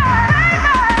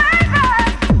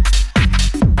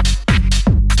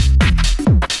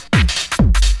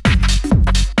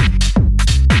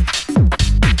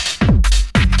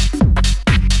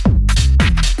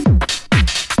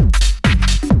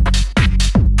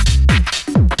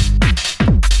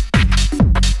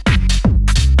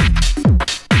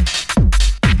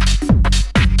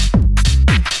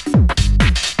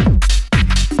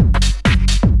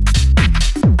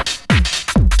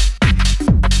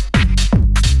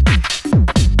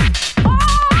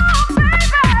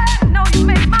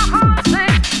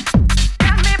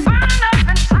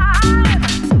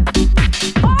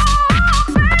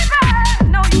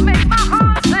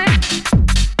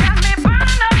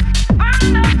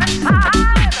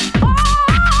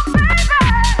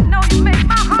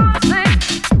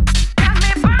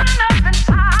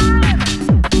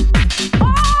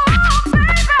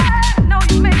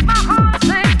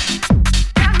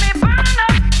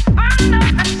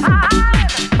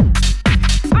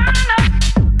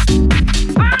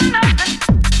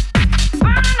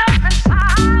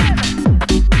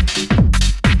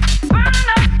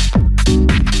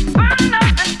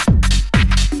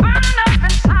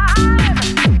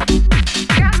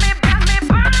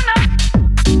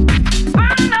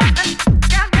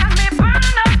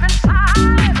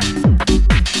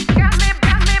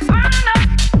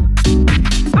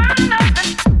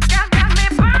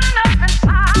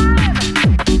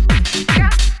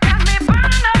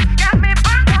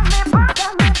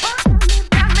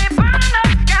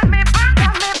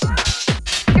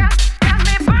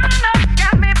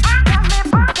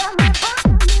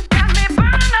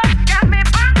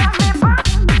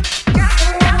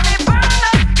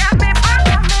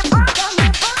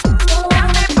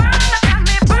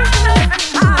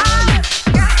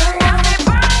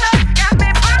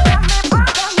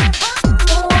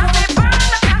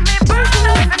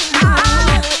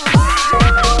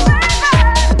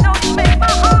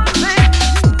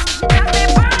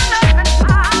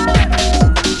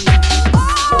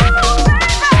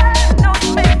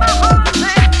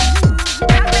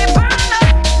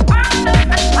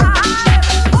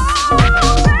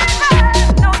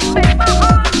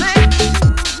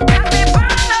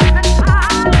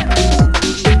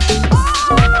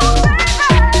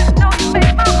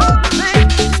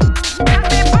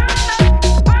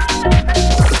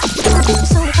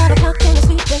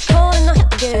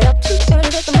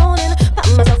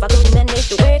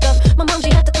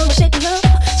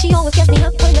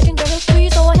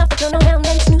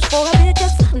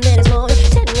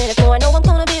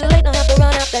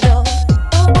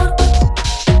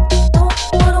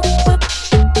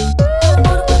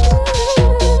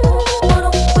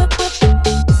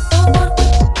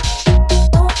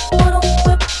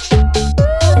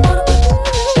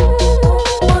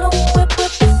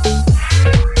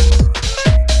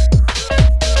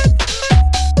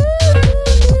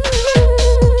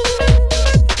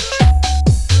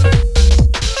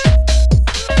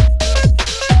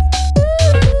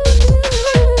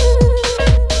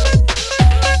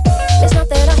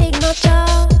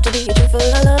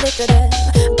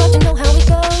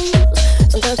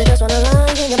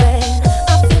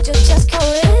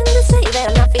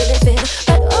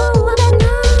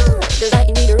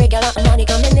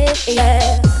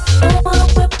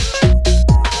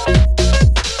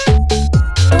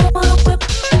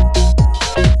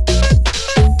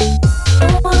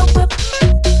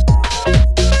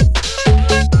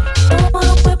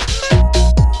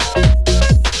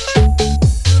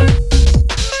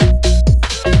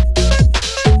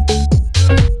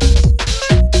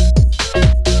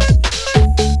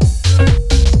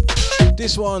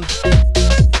 This one,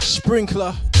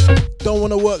 Sprinkler, don't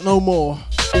wanna work no more.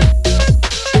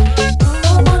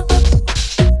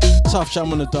 Tough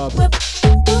jam on the dub.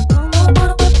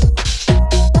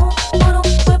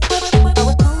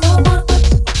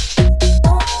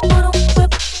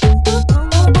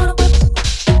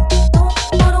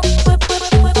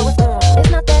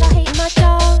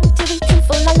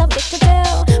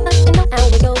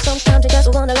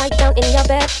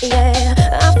 Yeah,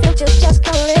 I feel just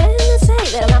calling to say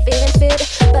that I'm not feeling fit,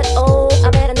 but oh,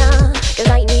 I better not, cause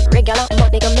I need regular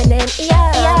money coming in,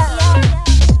 yeah.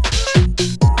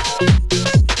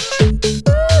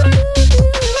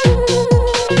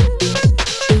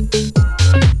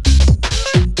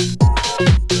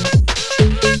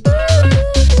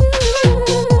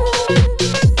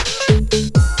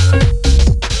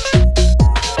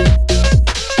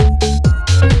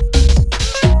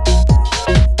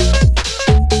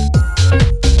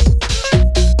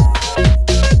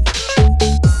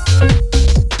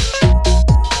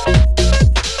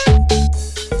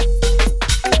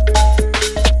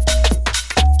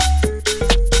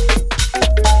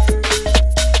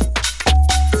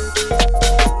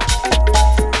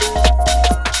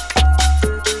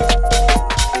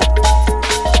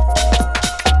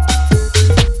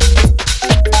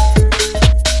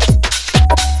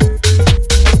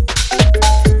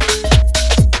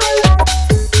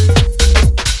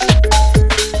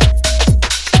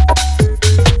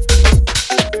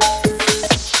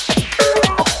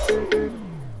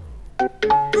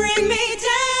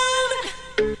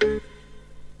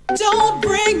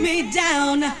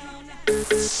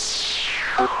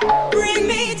 Bring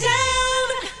me down.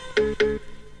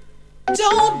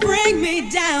 Don't bring me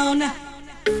down.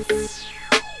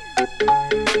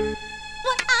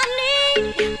 What I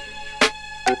need.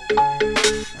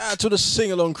 Out to the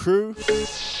sing-along crew.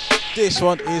 This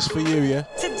one is for you, yeah?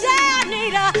 Today I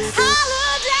need a holiday.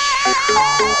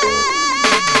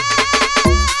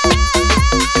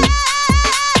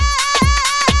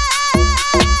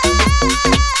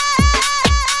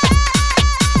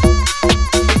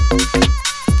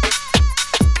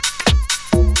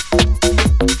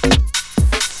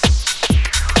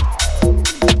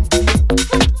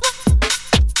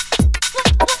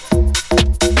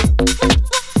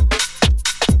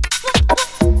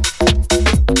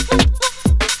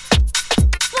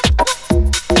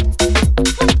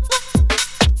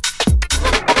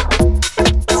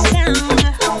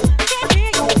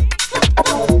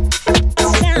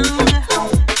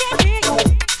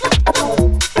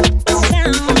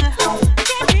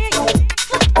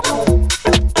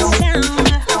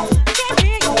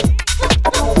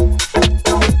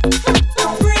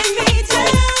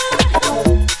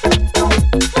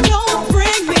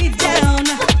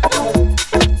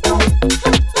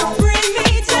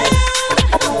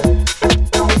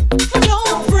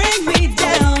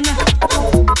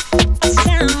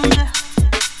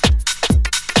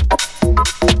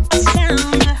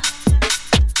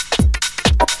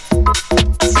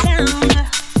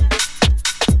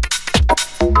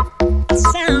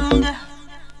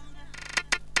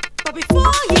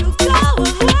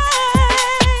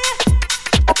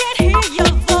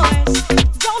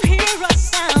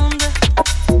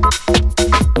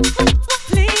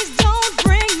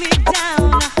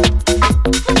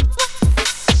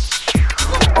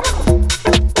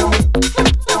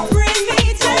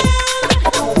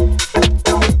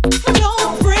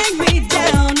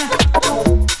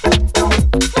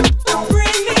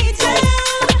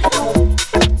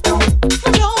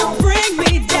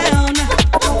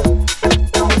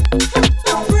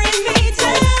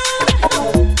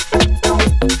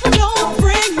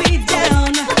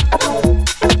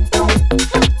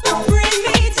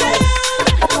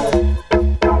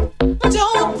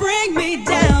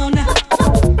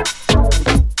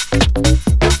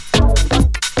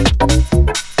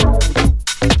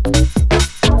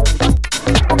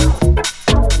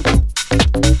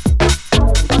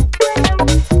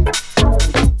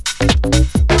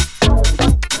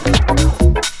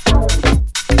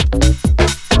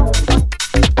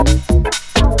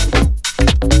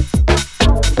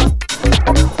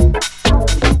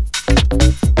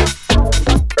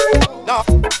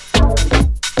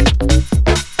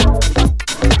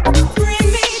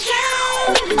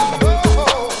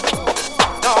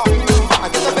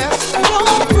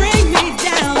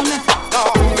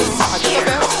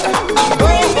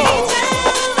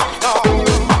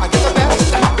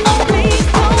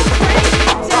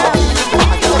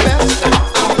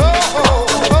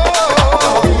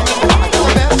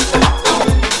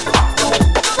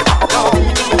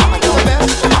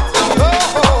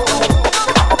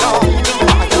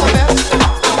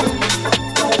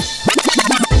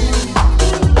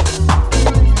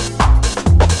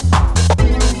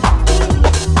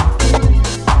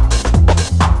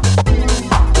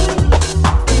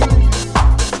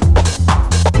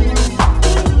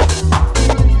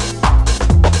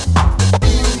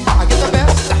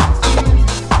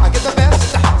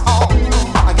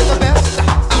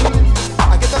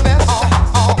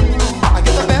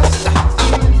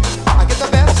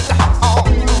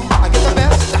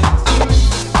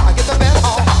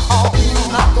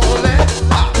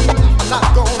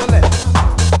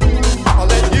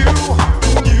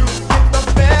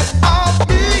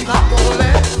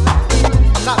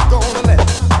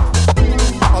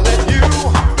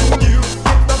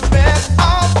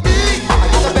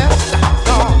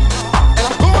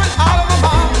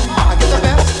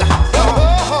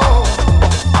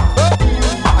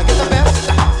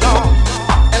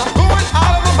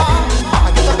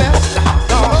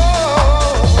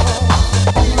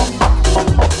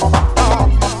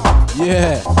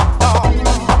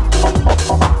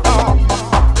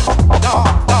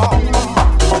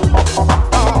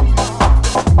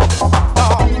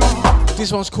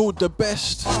 This one's called The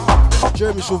Best.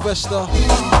 Jeremy Sylvester.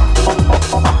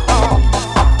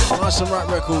 Nice and Right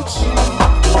Records.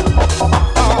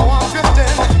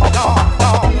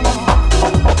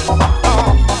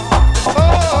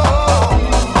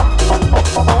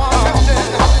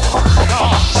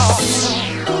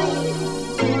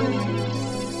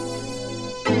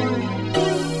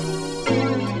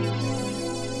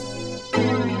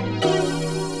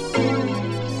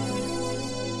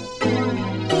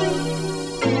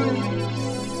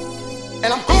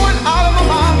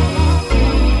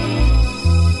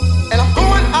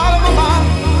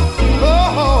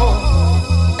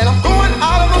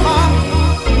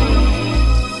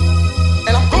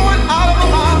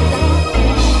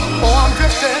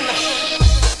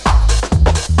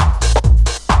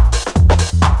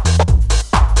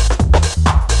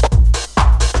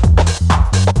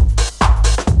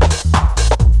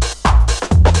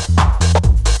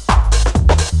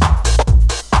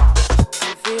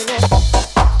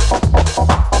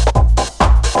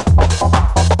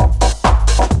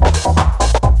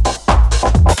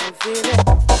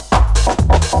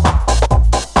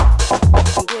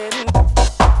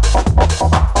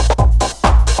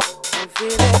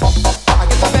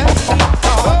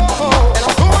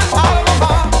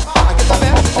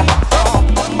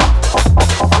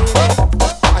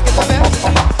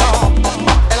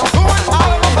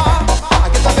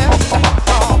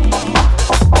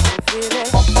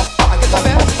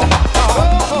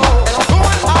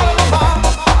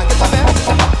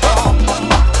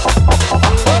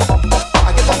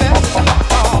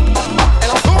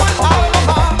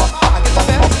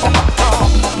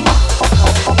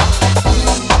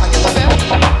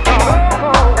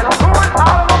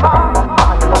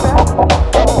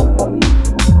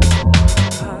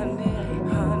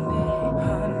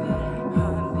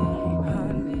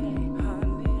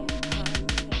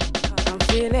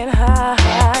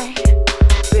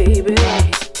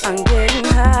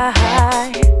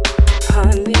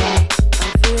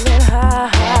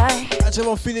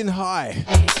 I'm feeling high.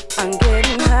 I'm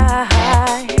getting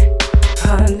high,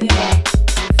 honey.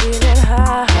 I'm feeling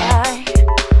high,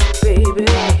 baby.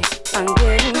 I'm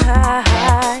getting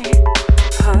high,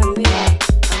 honey.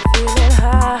 I'm feeling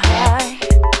high,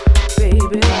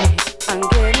 baby. I'm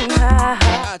getting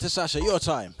high. Out to Sasha, your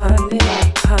time. Honey,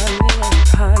 honey,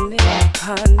 honey, honey,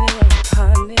 honey,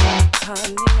 honey,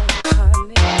 honey,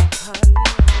 honey.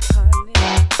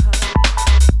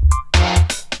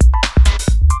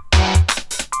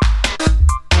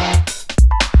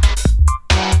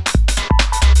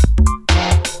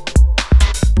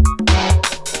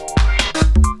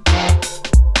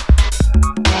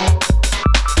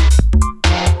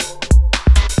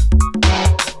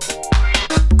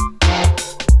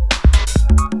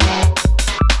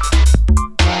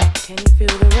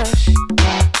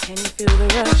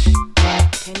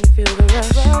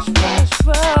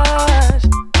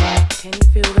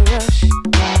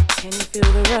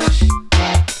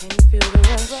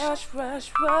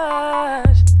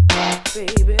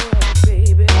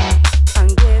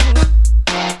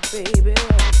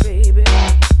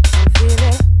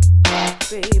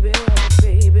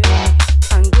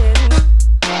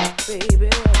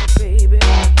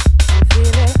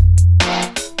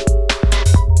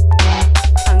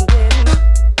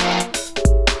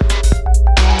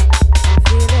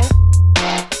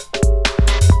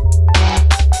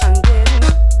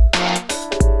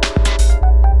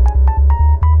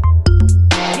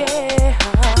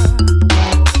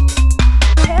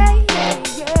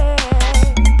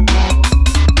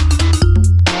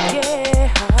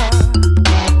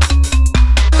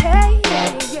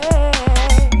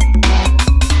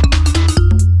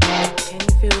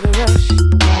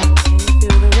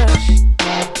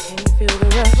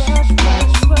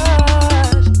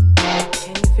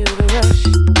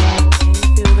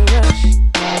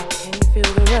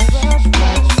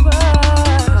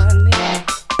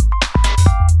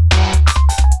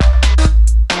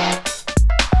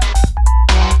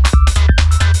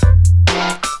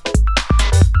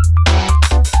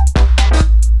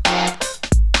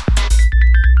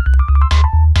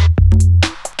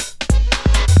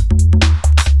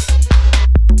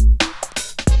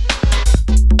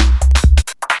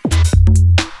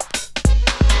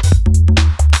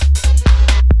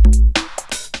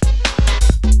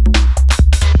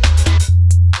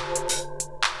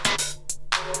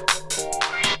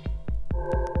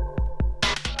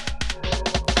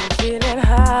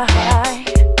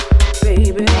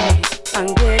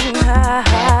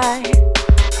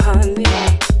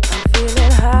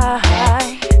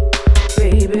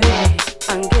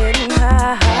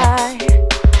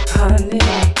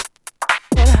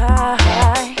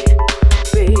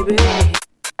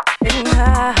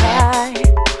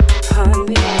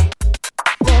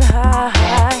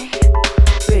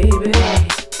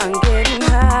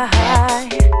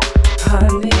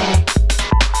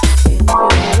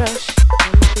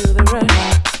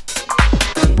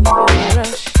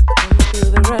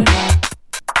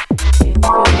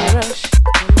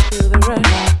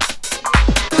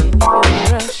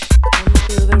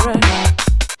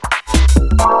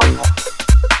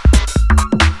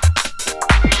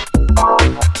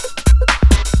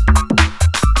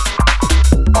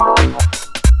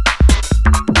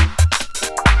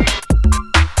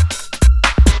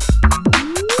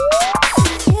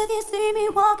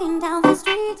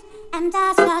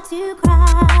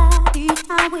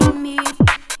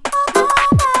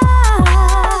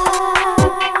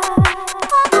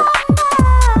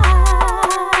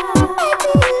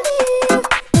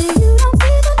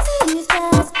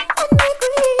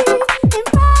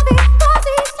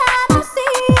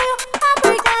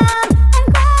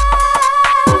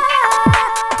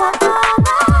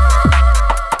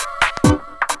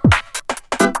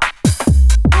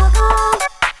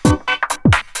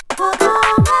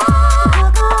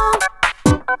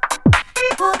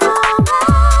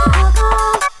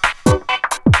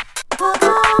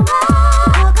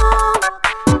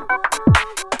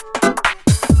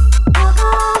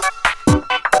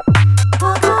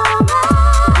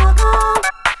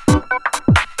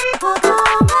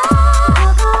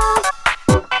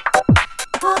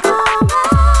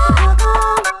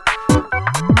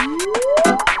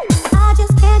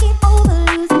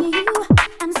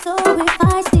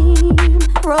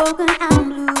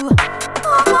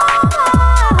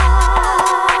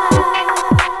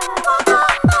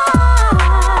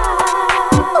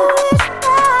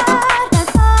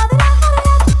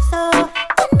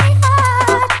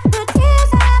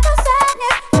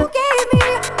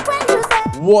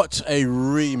 What a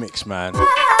remix, man.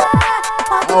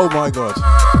 Oh my god.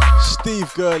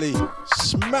 Steve Gurley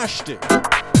smashed it.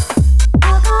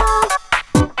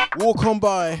 Walk on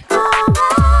by.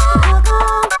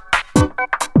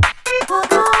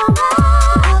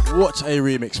 What a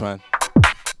remix, man.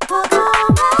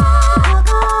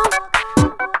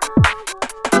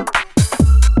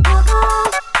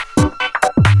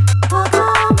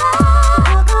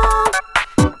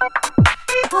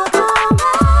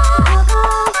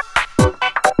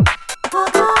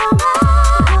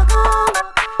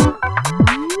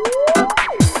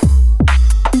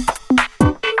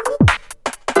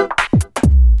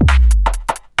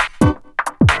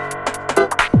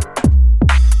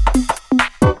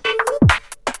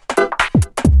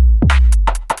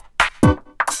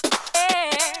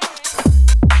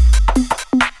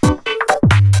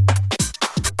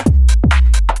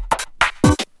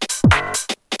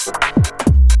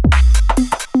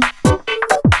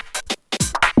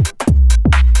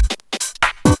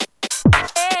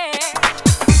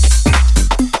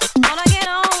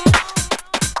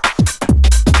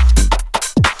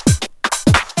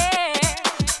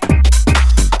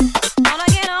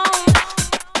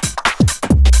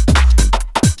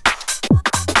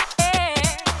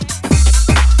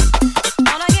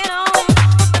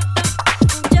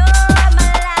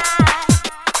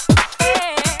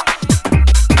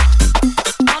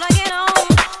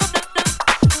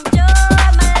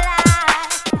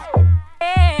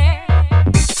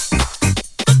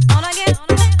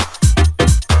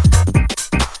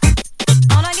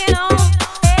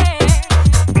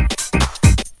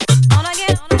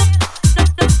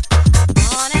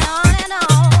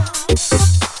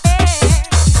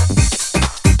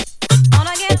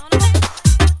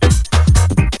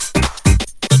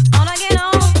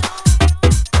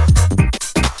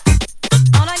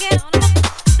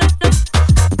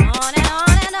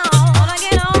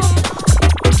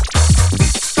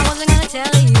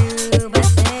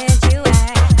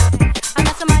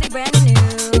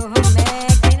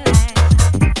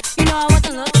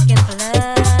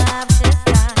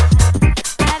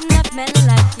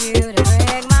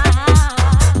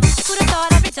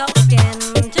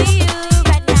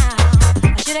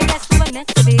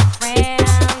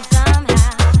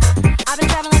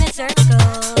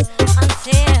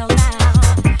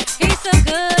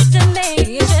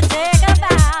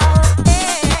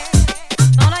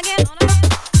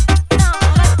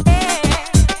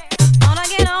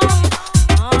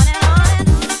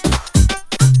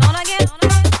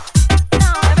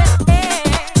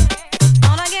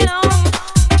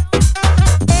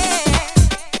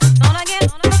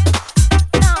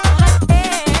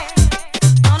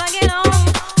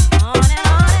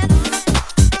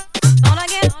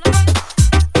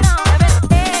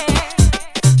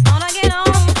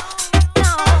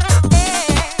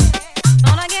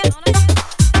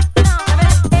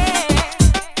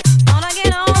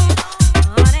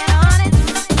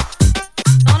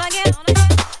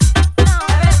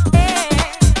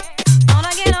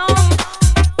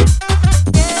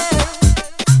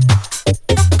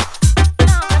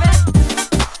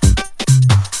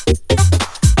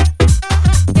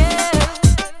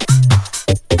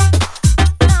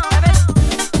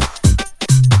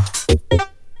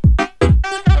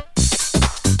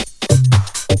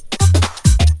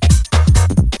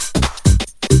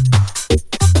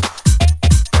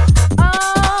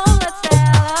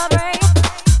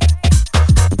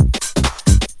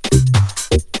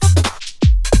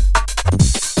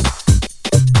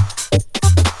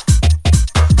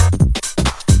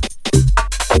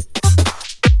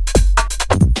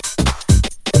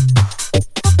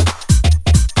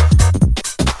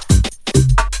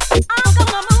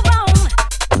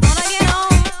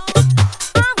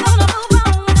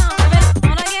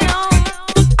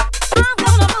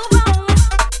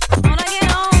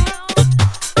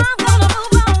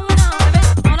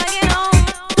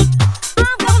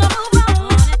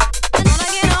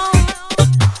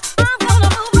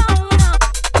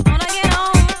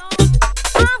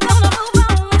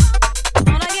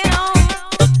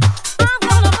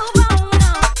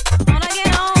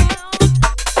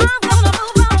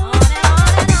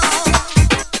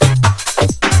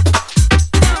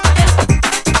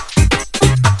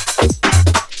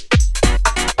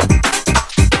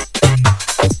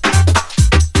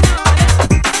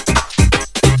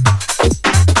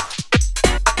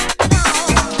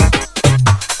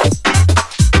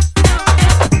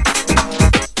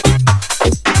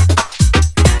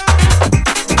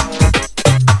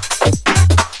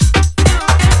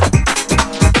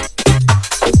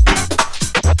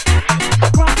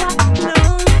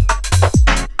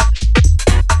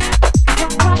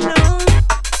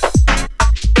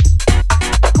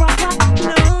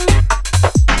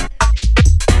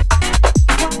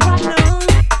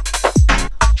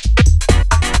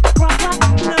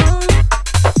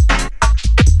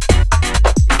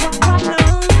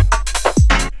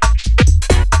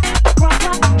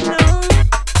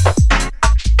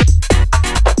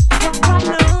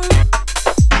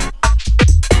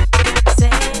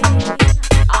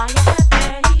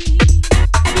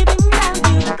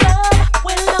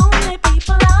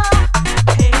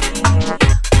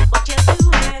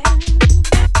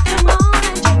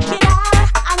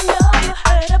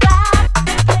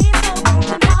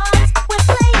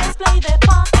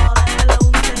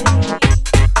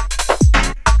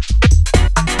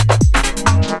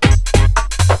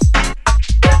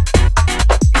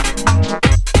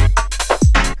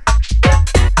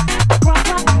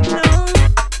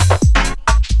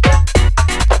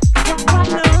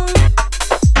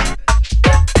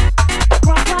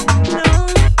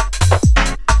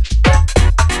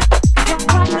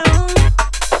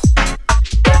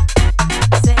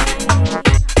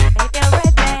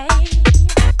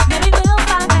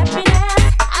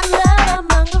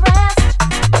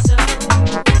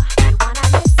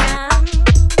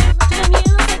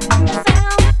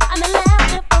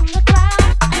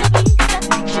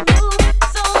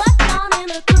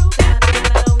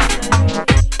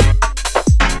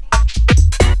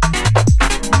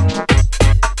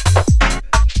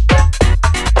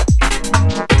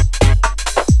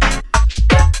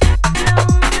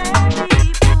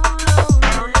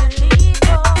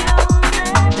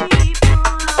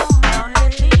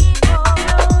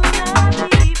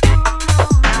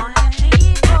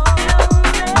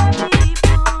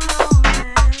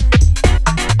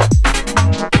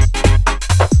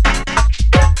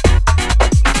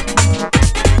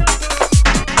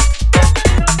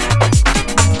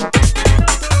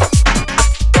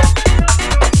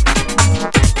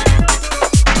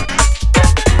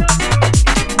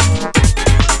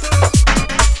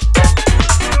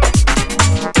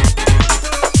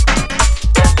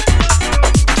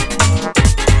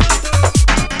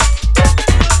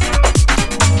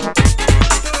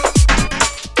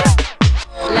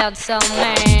 that's so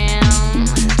man.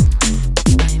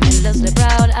 I'm endlessly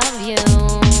proud of you.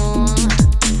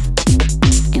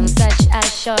 In such a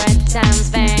short time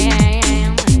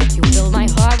span, you fill my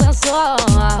heart with soul.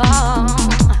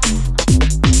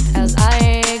 As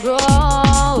I grow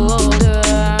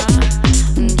older,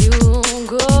 you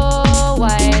grow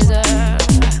wiser.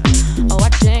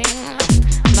 Watching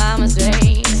my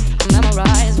mistakes,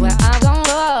 memorize where I've gone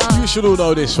wrong. You should all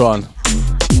know this one.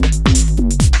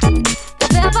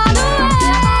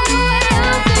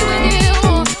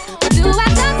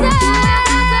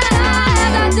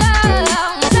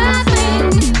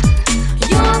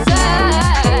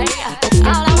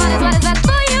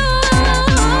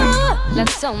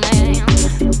 So man,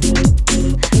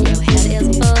 your head is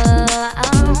full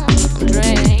of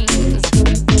dreams.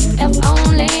 If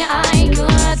only I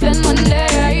could spend one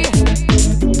day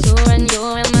touring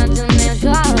your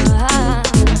imagination.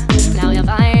 Now if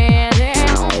I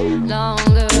live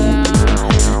longer,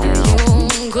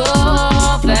 you go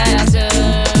faster.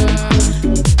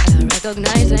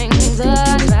 Recognizing the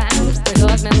times that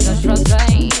caused me such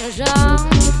frustration.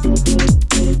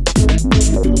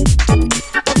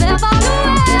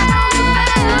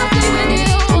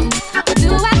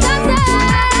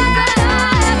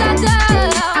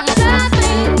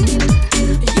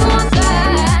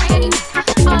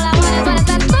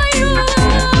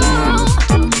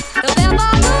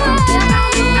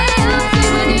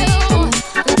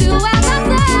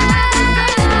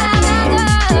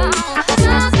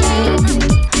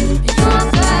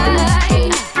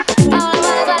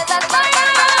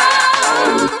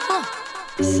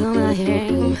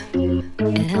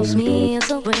 It helps me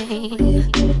to bring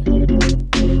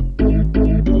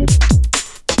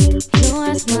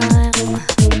your smile.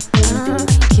 I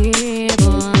keep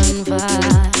on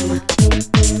fire.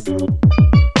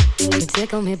 You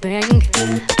tickle me pink. I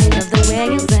love the way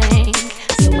you think.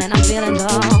 So when I'm feeling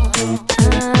low,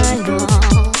 I know,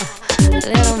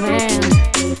 little man,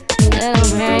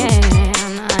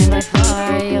 I'm by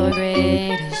far your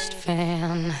greatest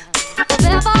fan.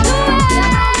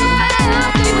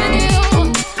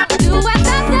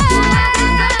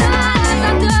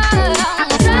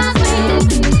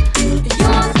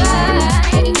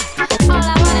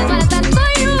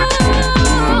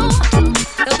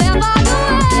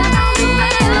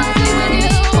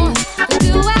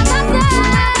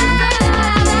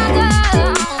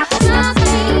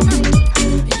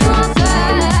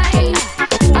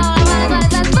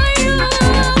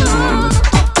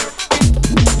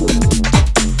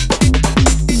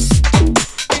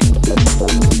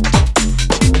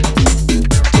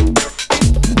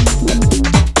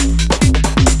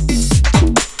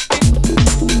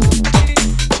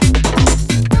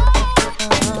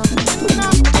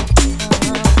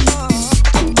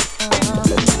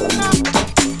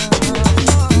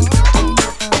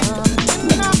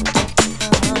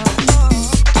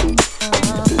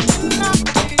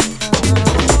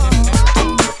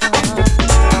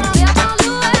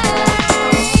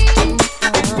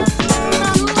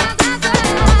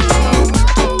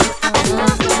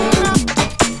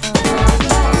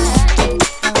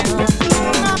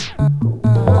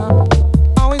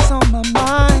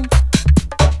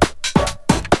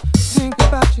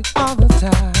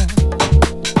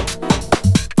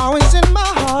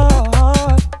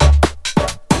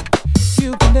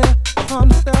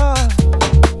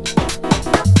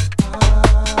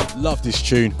 Love this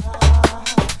tune.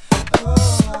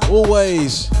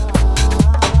 Always.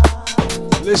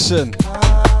 Listen.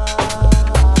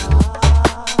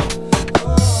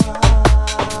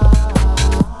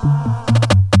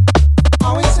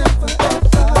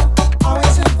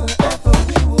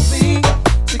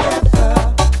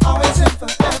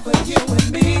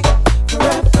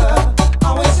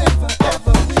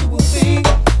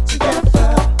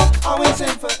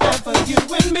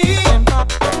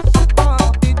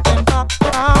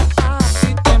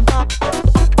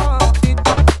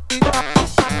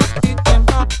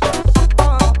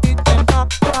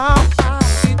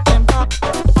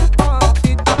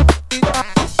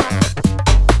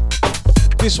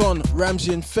 This one,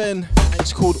 Ramsey and Fen, and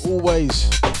it's called Always.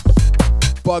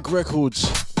 Bug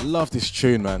Records. Love this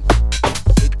tune, man.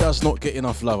 It does not get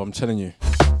enough love, I'm telling you.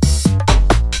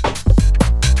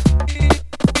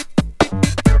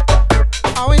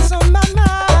 Always on my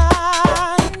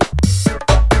mind.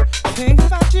 Think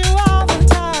about you all the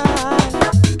time.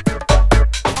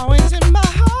 Always in my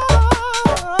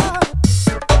heart.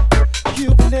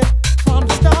 You've been there from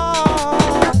the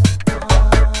start.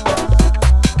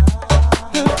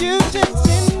 The future's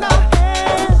in our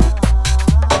hands.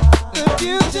 The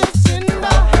future's in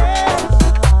our hands.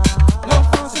 No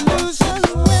false illusions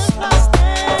when I stand.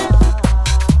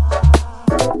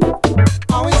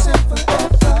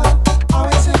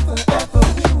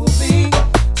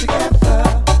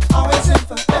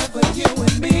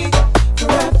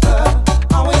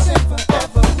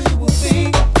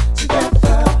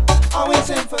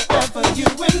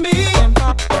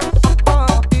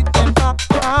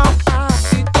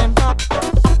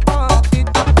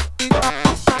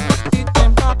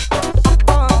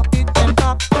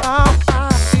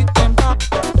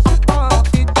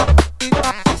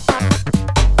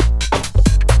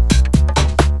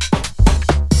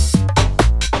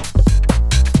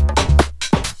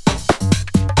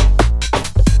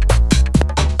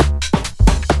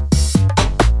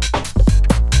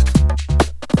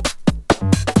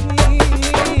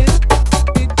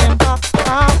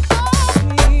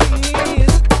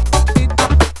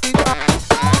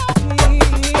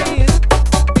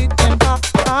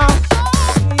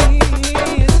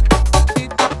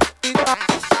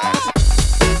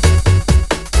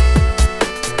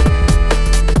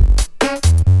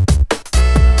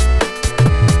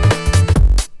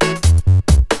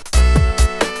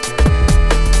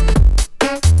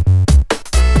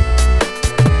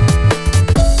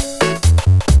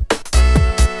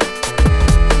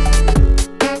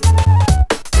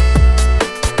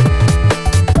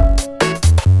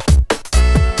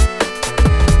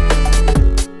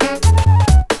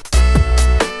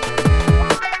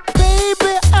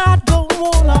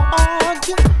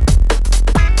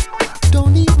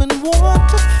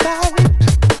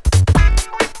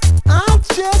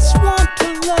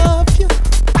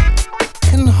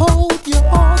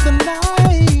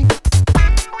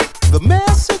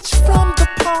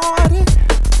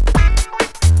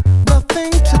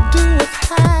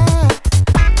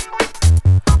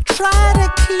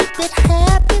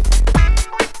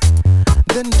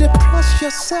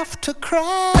 myself to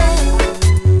cry.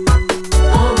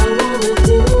 All I wanna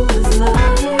do is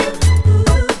love you.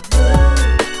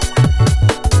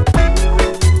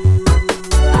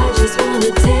 I just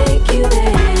wanna take you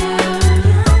there.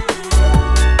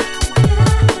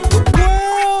 The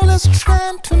world is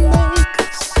trying to make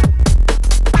us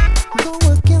go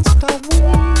against our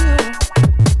will.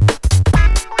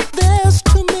 There's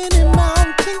too many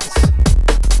mountains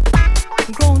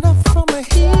grown up from a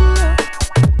hill.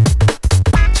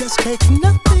 Just take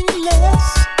nothing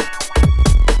less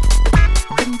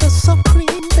than the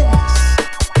supreme best.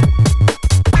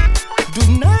 Do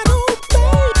not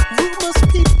obey rumors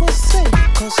people say,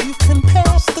 'cause you can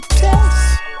pass the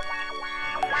test.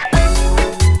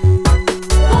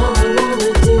 All I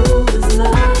wanna do is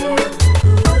love you.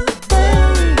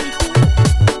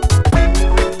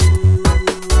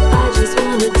 I just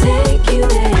wanna take you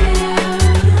there.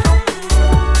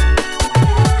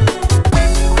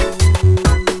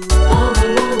 All I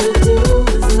wanna do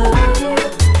is love you.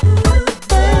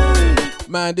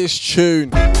 Man, this tune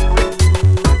I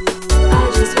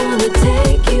just wanna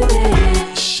take you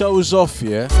there. shows off,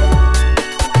 yeah?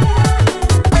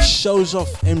 Shows off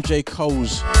MJ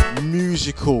Cole's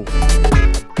musical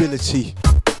ability.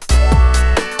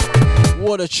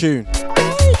 What a tune.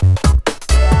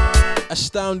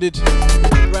 Astounded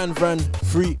Ran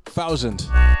 3000.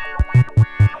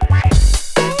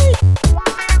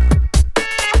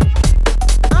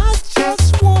 I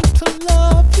just want to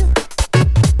love you.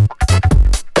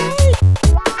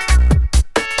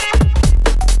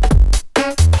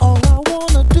 All I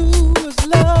wanna do is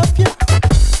love you.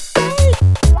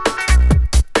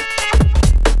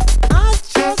 I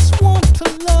just want to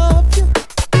love you.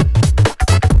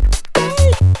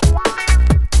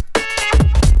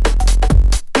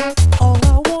 All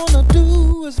I wanna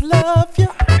do is love you.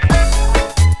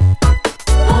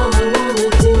 All I wanna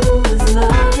do is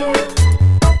love you.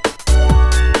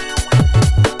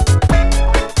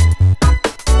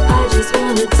 I just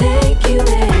wanna take you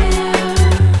there.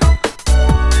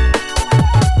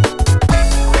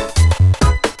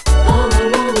 All I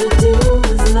wanna do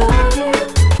is love you.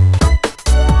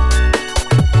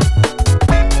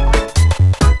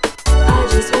 I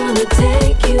just wanna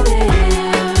take you there.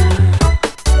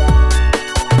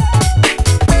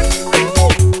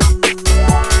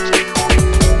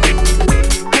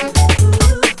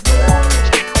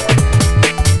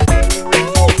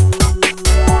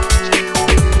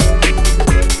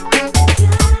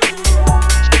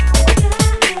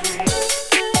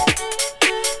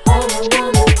 All I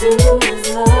wanna do is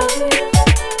love you.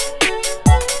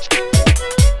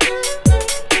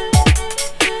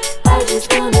 I just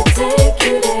wanna take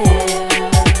you there.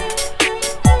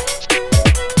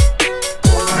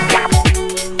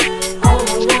 All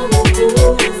I wanna do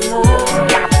is love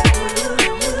you.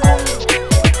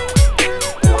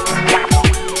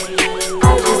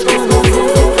 I just wanna take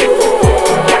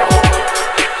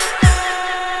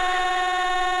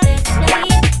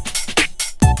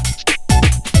you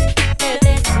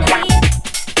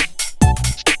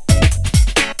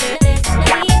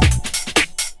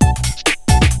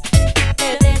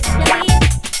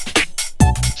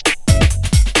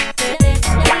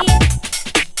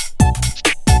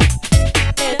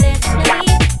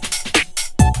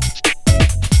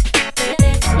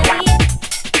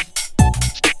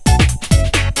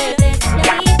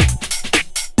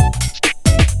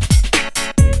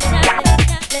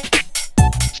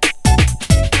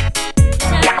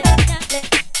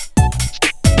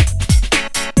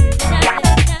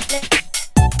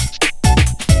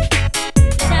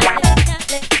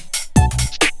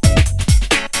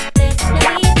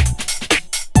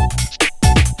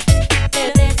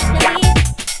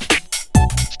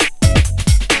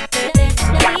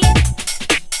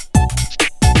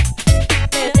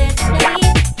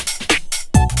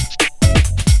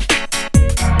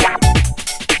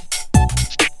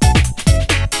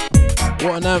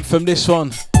What an anthem this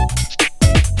one.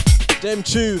 Them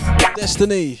two,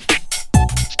 Destiny.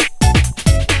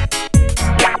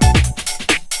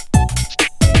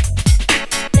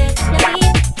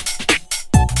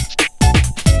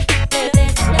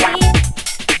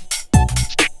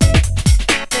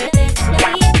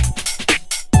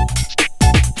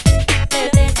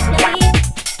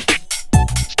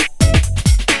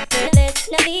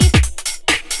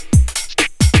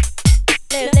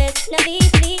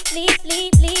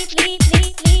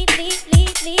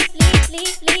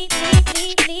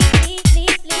 leave.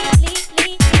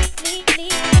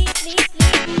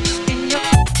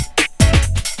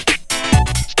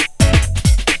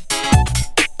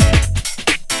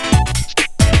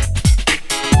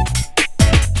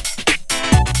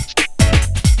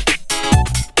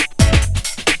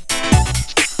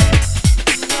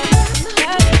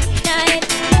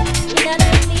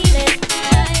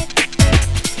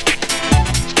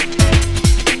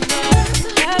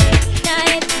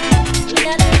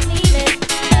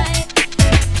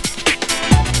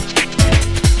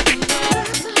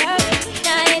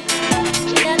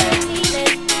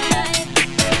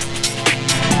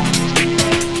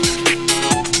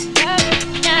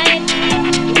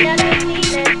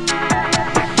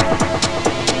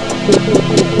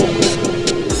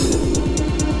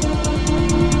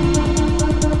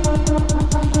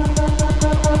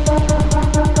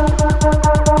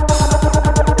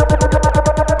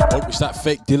 that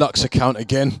fake deluxe account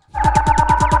again.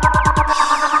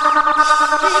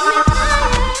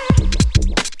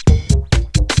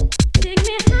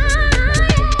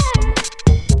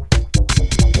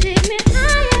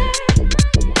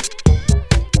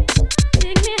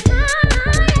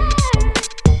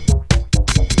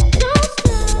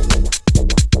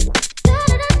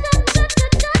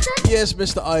 Yes,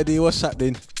 Mr. ID, what's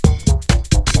happening?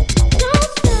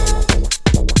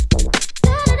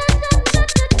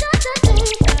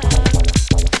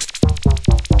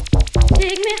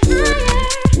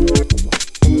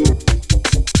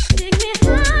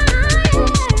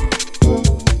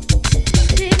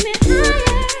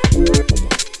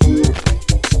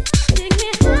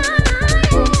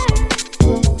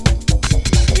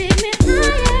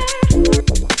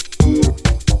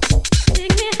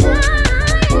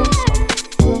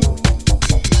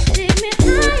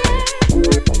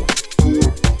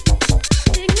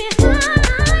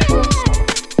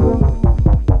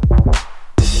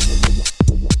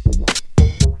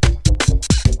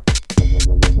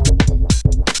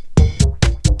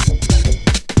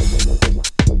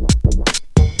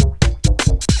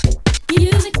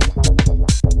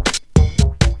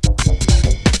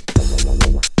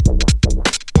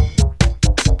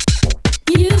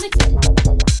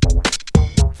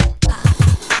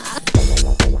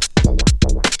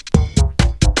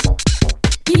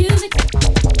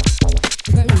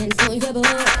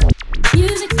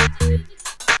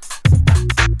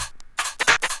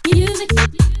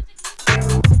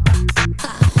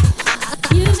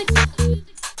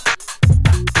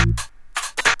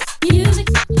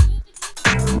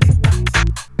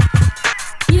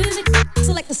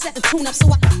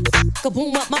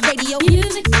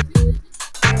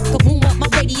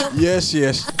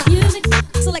 Yes.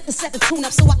 Select the set the tune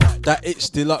up so I that It's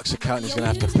Deluxe account is gonna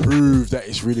have to prove that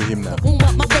it's really him now. boom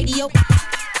up my radio.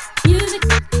 Music,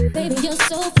 baby, you're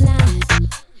so fly.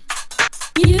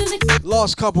 Music,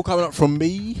 Last couple coming up from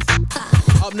me.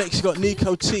 Up next you got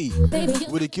Nico T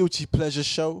with a Guilty Pleasure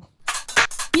show.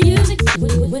 music,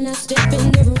 when I step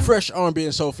in the room, Fresh R&B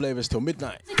and soul flavors till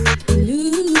midnight. ooh,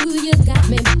 you got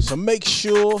me. So make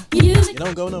sure Music, you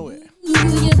don't go nowhere.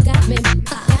 ooh, you got me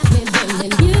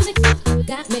banging. Music,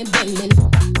 got me banging.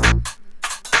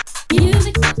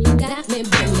 Music, got me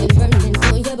banging, burning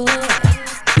on your boy.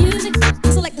 Music,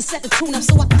 select the set the tune up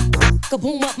so I can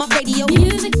boom up my radio.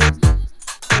 Music,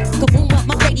 boom up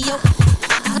my radio.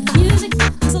 Music,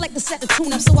 select the set the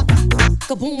tune up so I can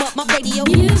boom up my radio.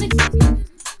 Music,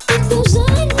 it goes on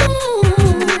and on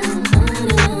and on,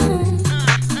 on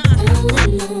and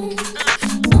on,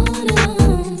 on and on.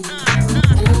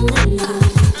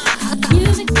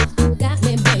 Music got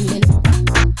me banging.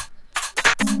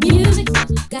 Music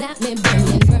got me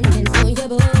banging, burning on your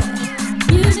boy.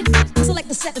 Music, select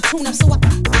the set the tune up so I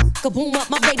can boom up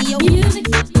my radio. Music,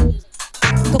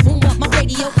 boom up my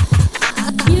radio.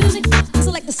 Music,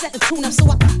 select the set the tune up so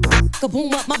I can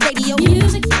boom up my radio.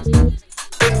 Music,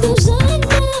 it goes on and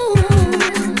on.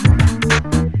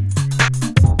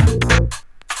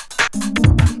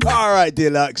 All right,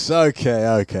 Deluxe. Okay.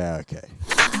 All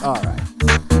right.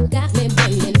 Got me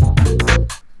banging.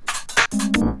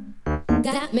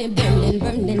 Got me banging,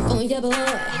 burning for your boy.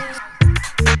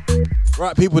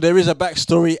 Right, people, there is a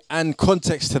backstory and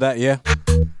context to that, yeah?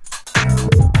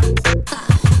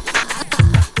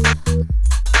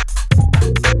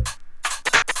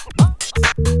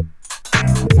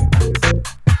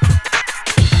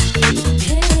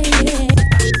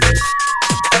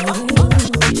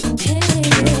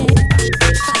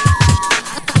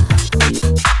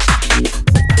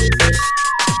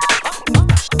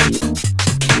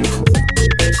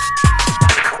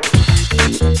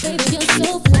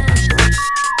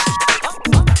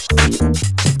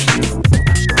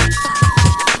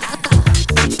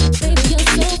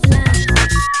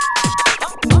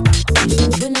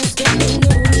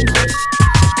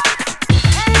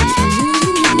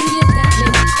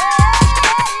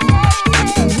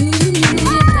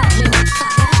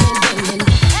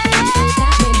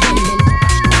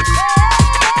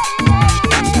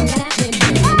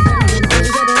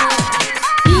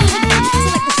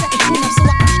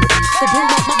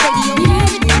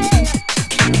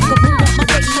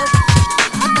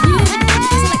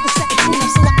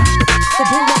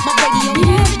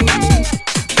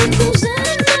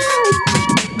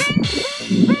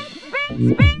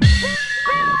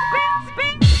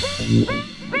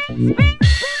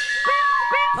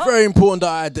 Very important that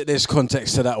I add that there's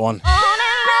context to that one.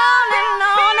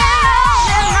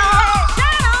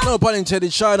 No pun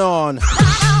intended, shine on.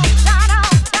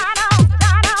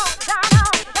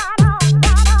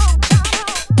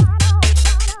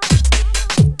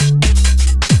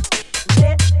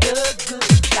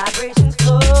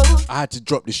 had to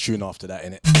drop this tune after that,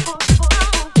 innit?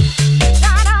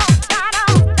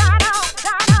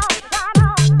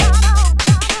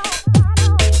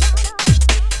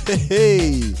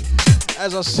 Hey,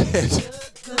 as I said,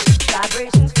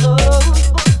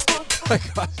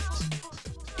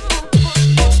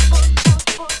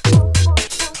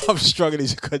 I'm struggling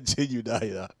to continue now,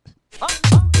 you know.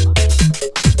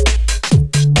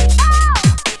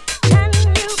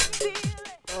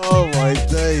 Oh my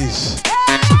days.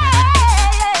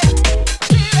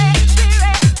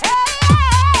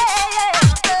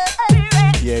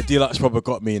 Yeah, Deluxe probably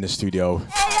got me in the studio,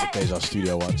 the Deja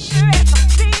studio once.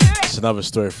 It's another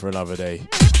story for another day.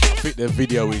 I think the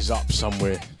video is up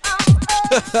somewhere.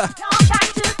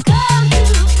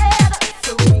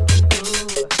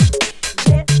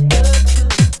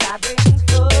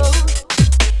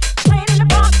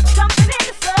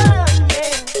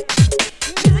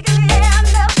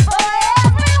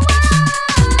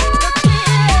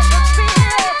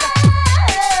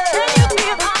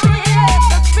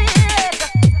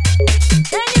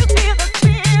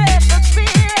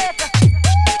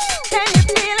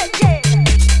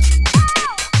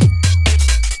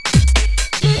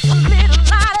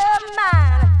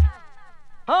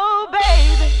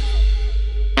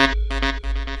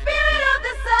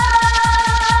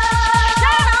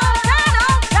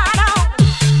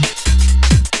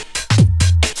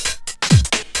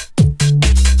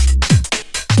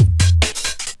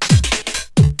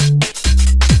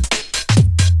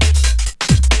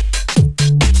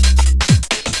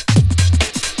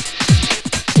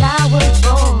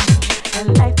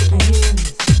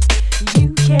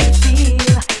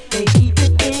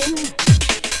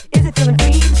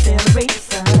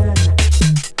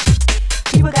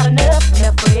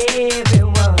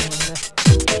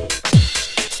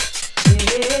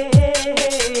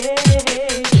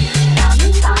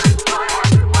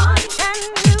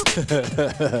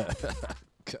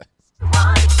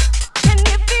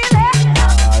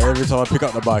 Every time I pick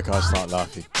up the mic, I start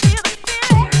laughing.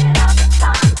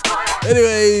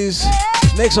 Anyways,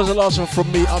 next one's the last one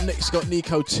from me. Up next got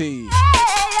Nico T.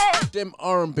 Dem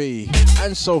R&B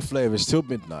and soul flavors till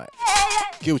midnight.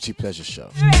 Guilty Pleasure Show.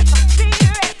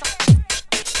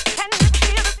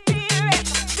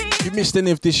 If you missed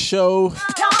any of this show,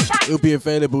 it'll be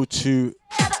available to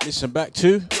listen back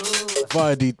to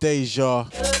via the Deja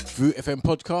Vu FM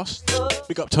podcast.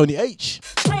 Big up Tony H.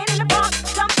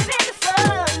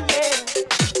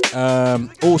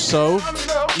 Also,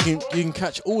 you can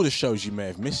catch all the shows you may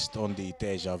have missed on the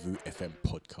Deja Vu FM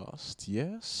podcast.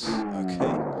 Yes? Okay.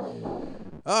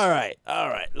 Alright.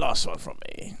 Last one from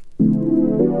me.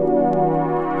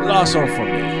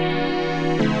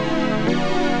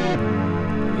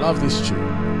 Love this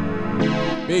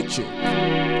tune. Big tune.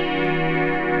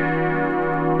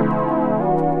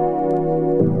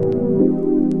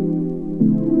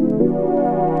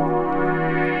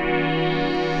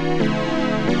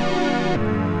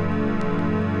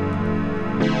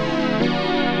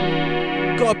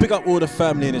 Gotta pick up all the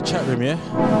family in the chat room, yeah?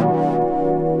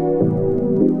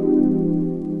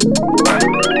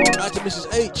 Out to Mrs.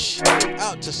 H,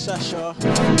 out to Sasha,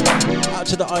 out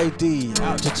to the ID,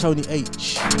 out to Tony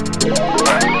H,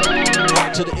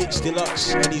 out to the It's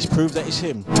Deluxe, and he's proved that it's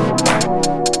him.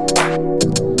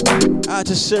 Out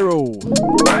to Cyril.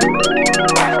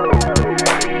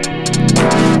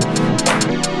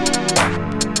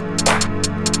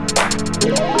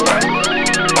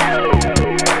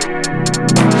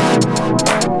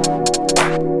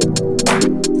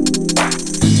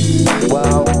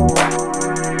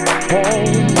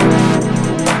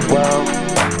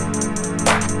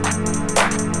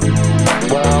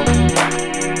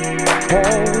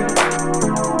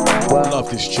 Love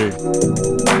this tune.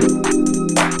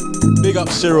 Big up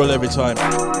Cyril every time.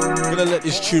 Gonna let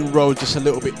this tune roll just a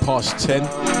little bit past 10.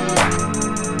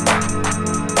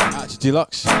 Out to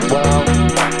Deluxe.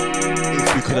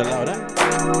 If you could allow that.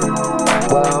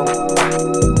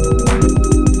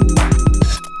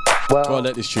 Gotta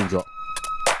let this tune drop.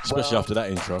 Especially after that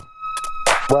intro.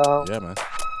 Yeah, man.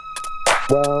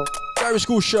 Gary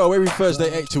Skool Show every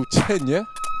Thursday 8 till 10, yeah?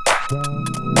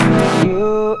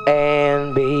 You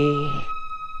and me,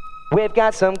 we've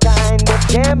got some kind of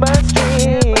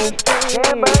chemistry.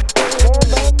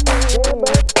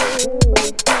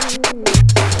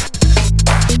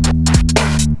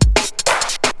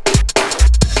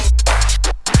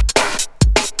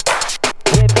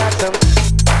 We've got some.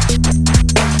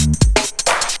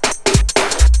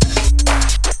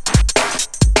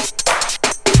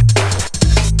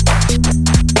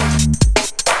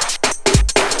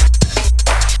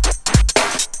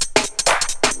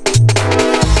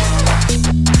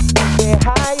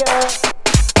 Higher.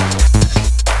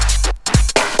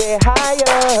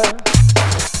 higher.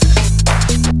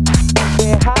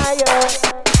 Get higher.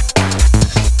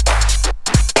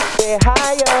 Get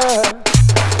higher.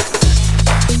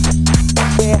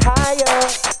 Get higher.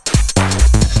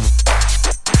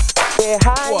 Get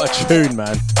higher. What a tune,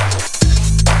 man.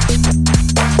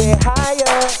 Get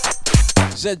higher.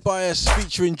 Z Bias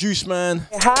featuring Juice Man.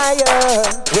 Get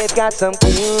higher. We've got some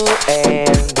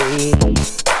Q&B.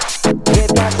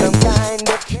 We've got some kind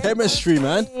of Chemistry,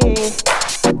 man. Q&B.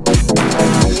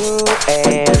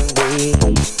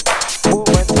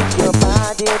 Moving to your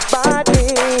body, body.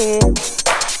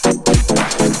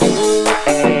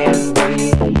 Q&B.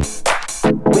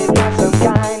 We've got some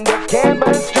kind of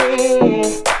chemistry.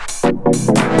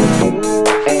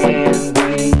 Q&B.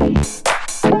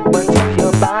 Moving to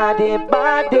your body,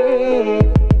 body.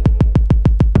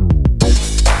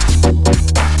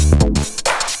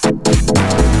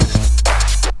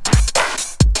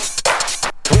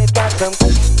 We've got some.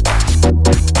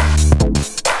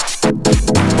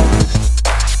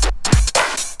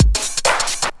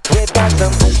 We've got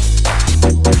some.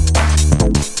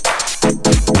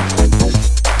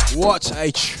 What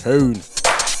a tune.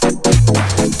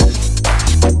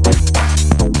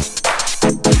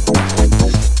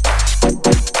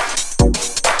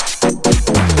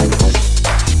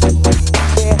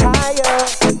 Get higher.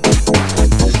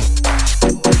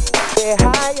 Get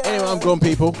higher. Anyway, I'm gone,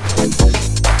 people.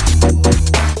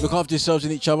 Look after yourselves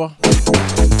and each other.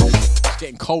 It's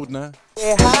getting cold now.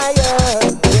 Get higher.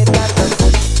 We've got some.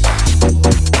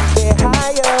 Get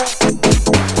higher.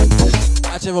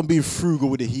 That's everyone being frugal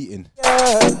with the heating.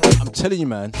 I'm telling you,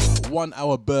 man, 1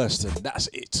 hour burst and that's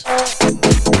it.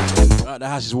 Right, the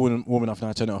house is warm enough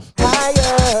now, turn it off.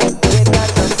 Higher. We've got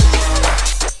some.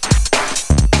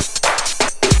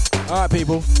 Alright,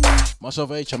 people.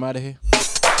 Myself H, I'm out of here.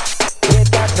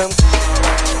 We've got some.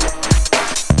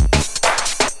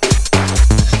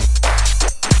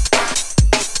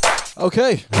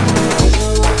 Okay.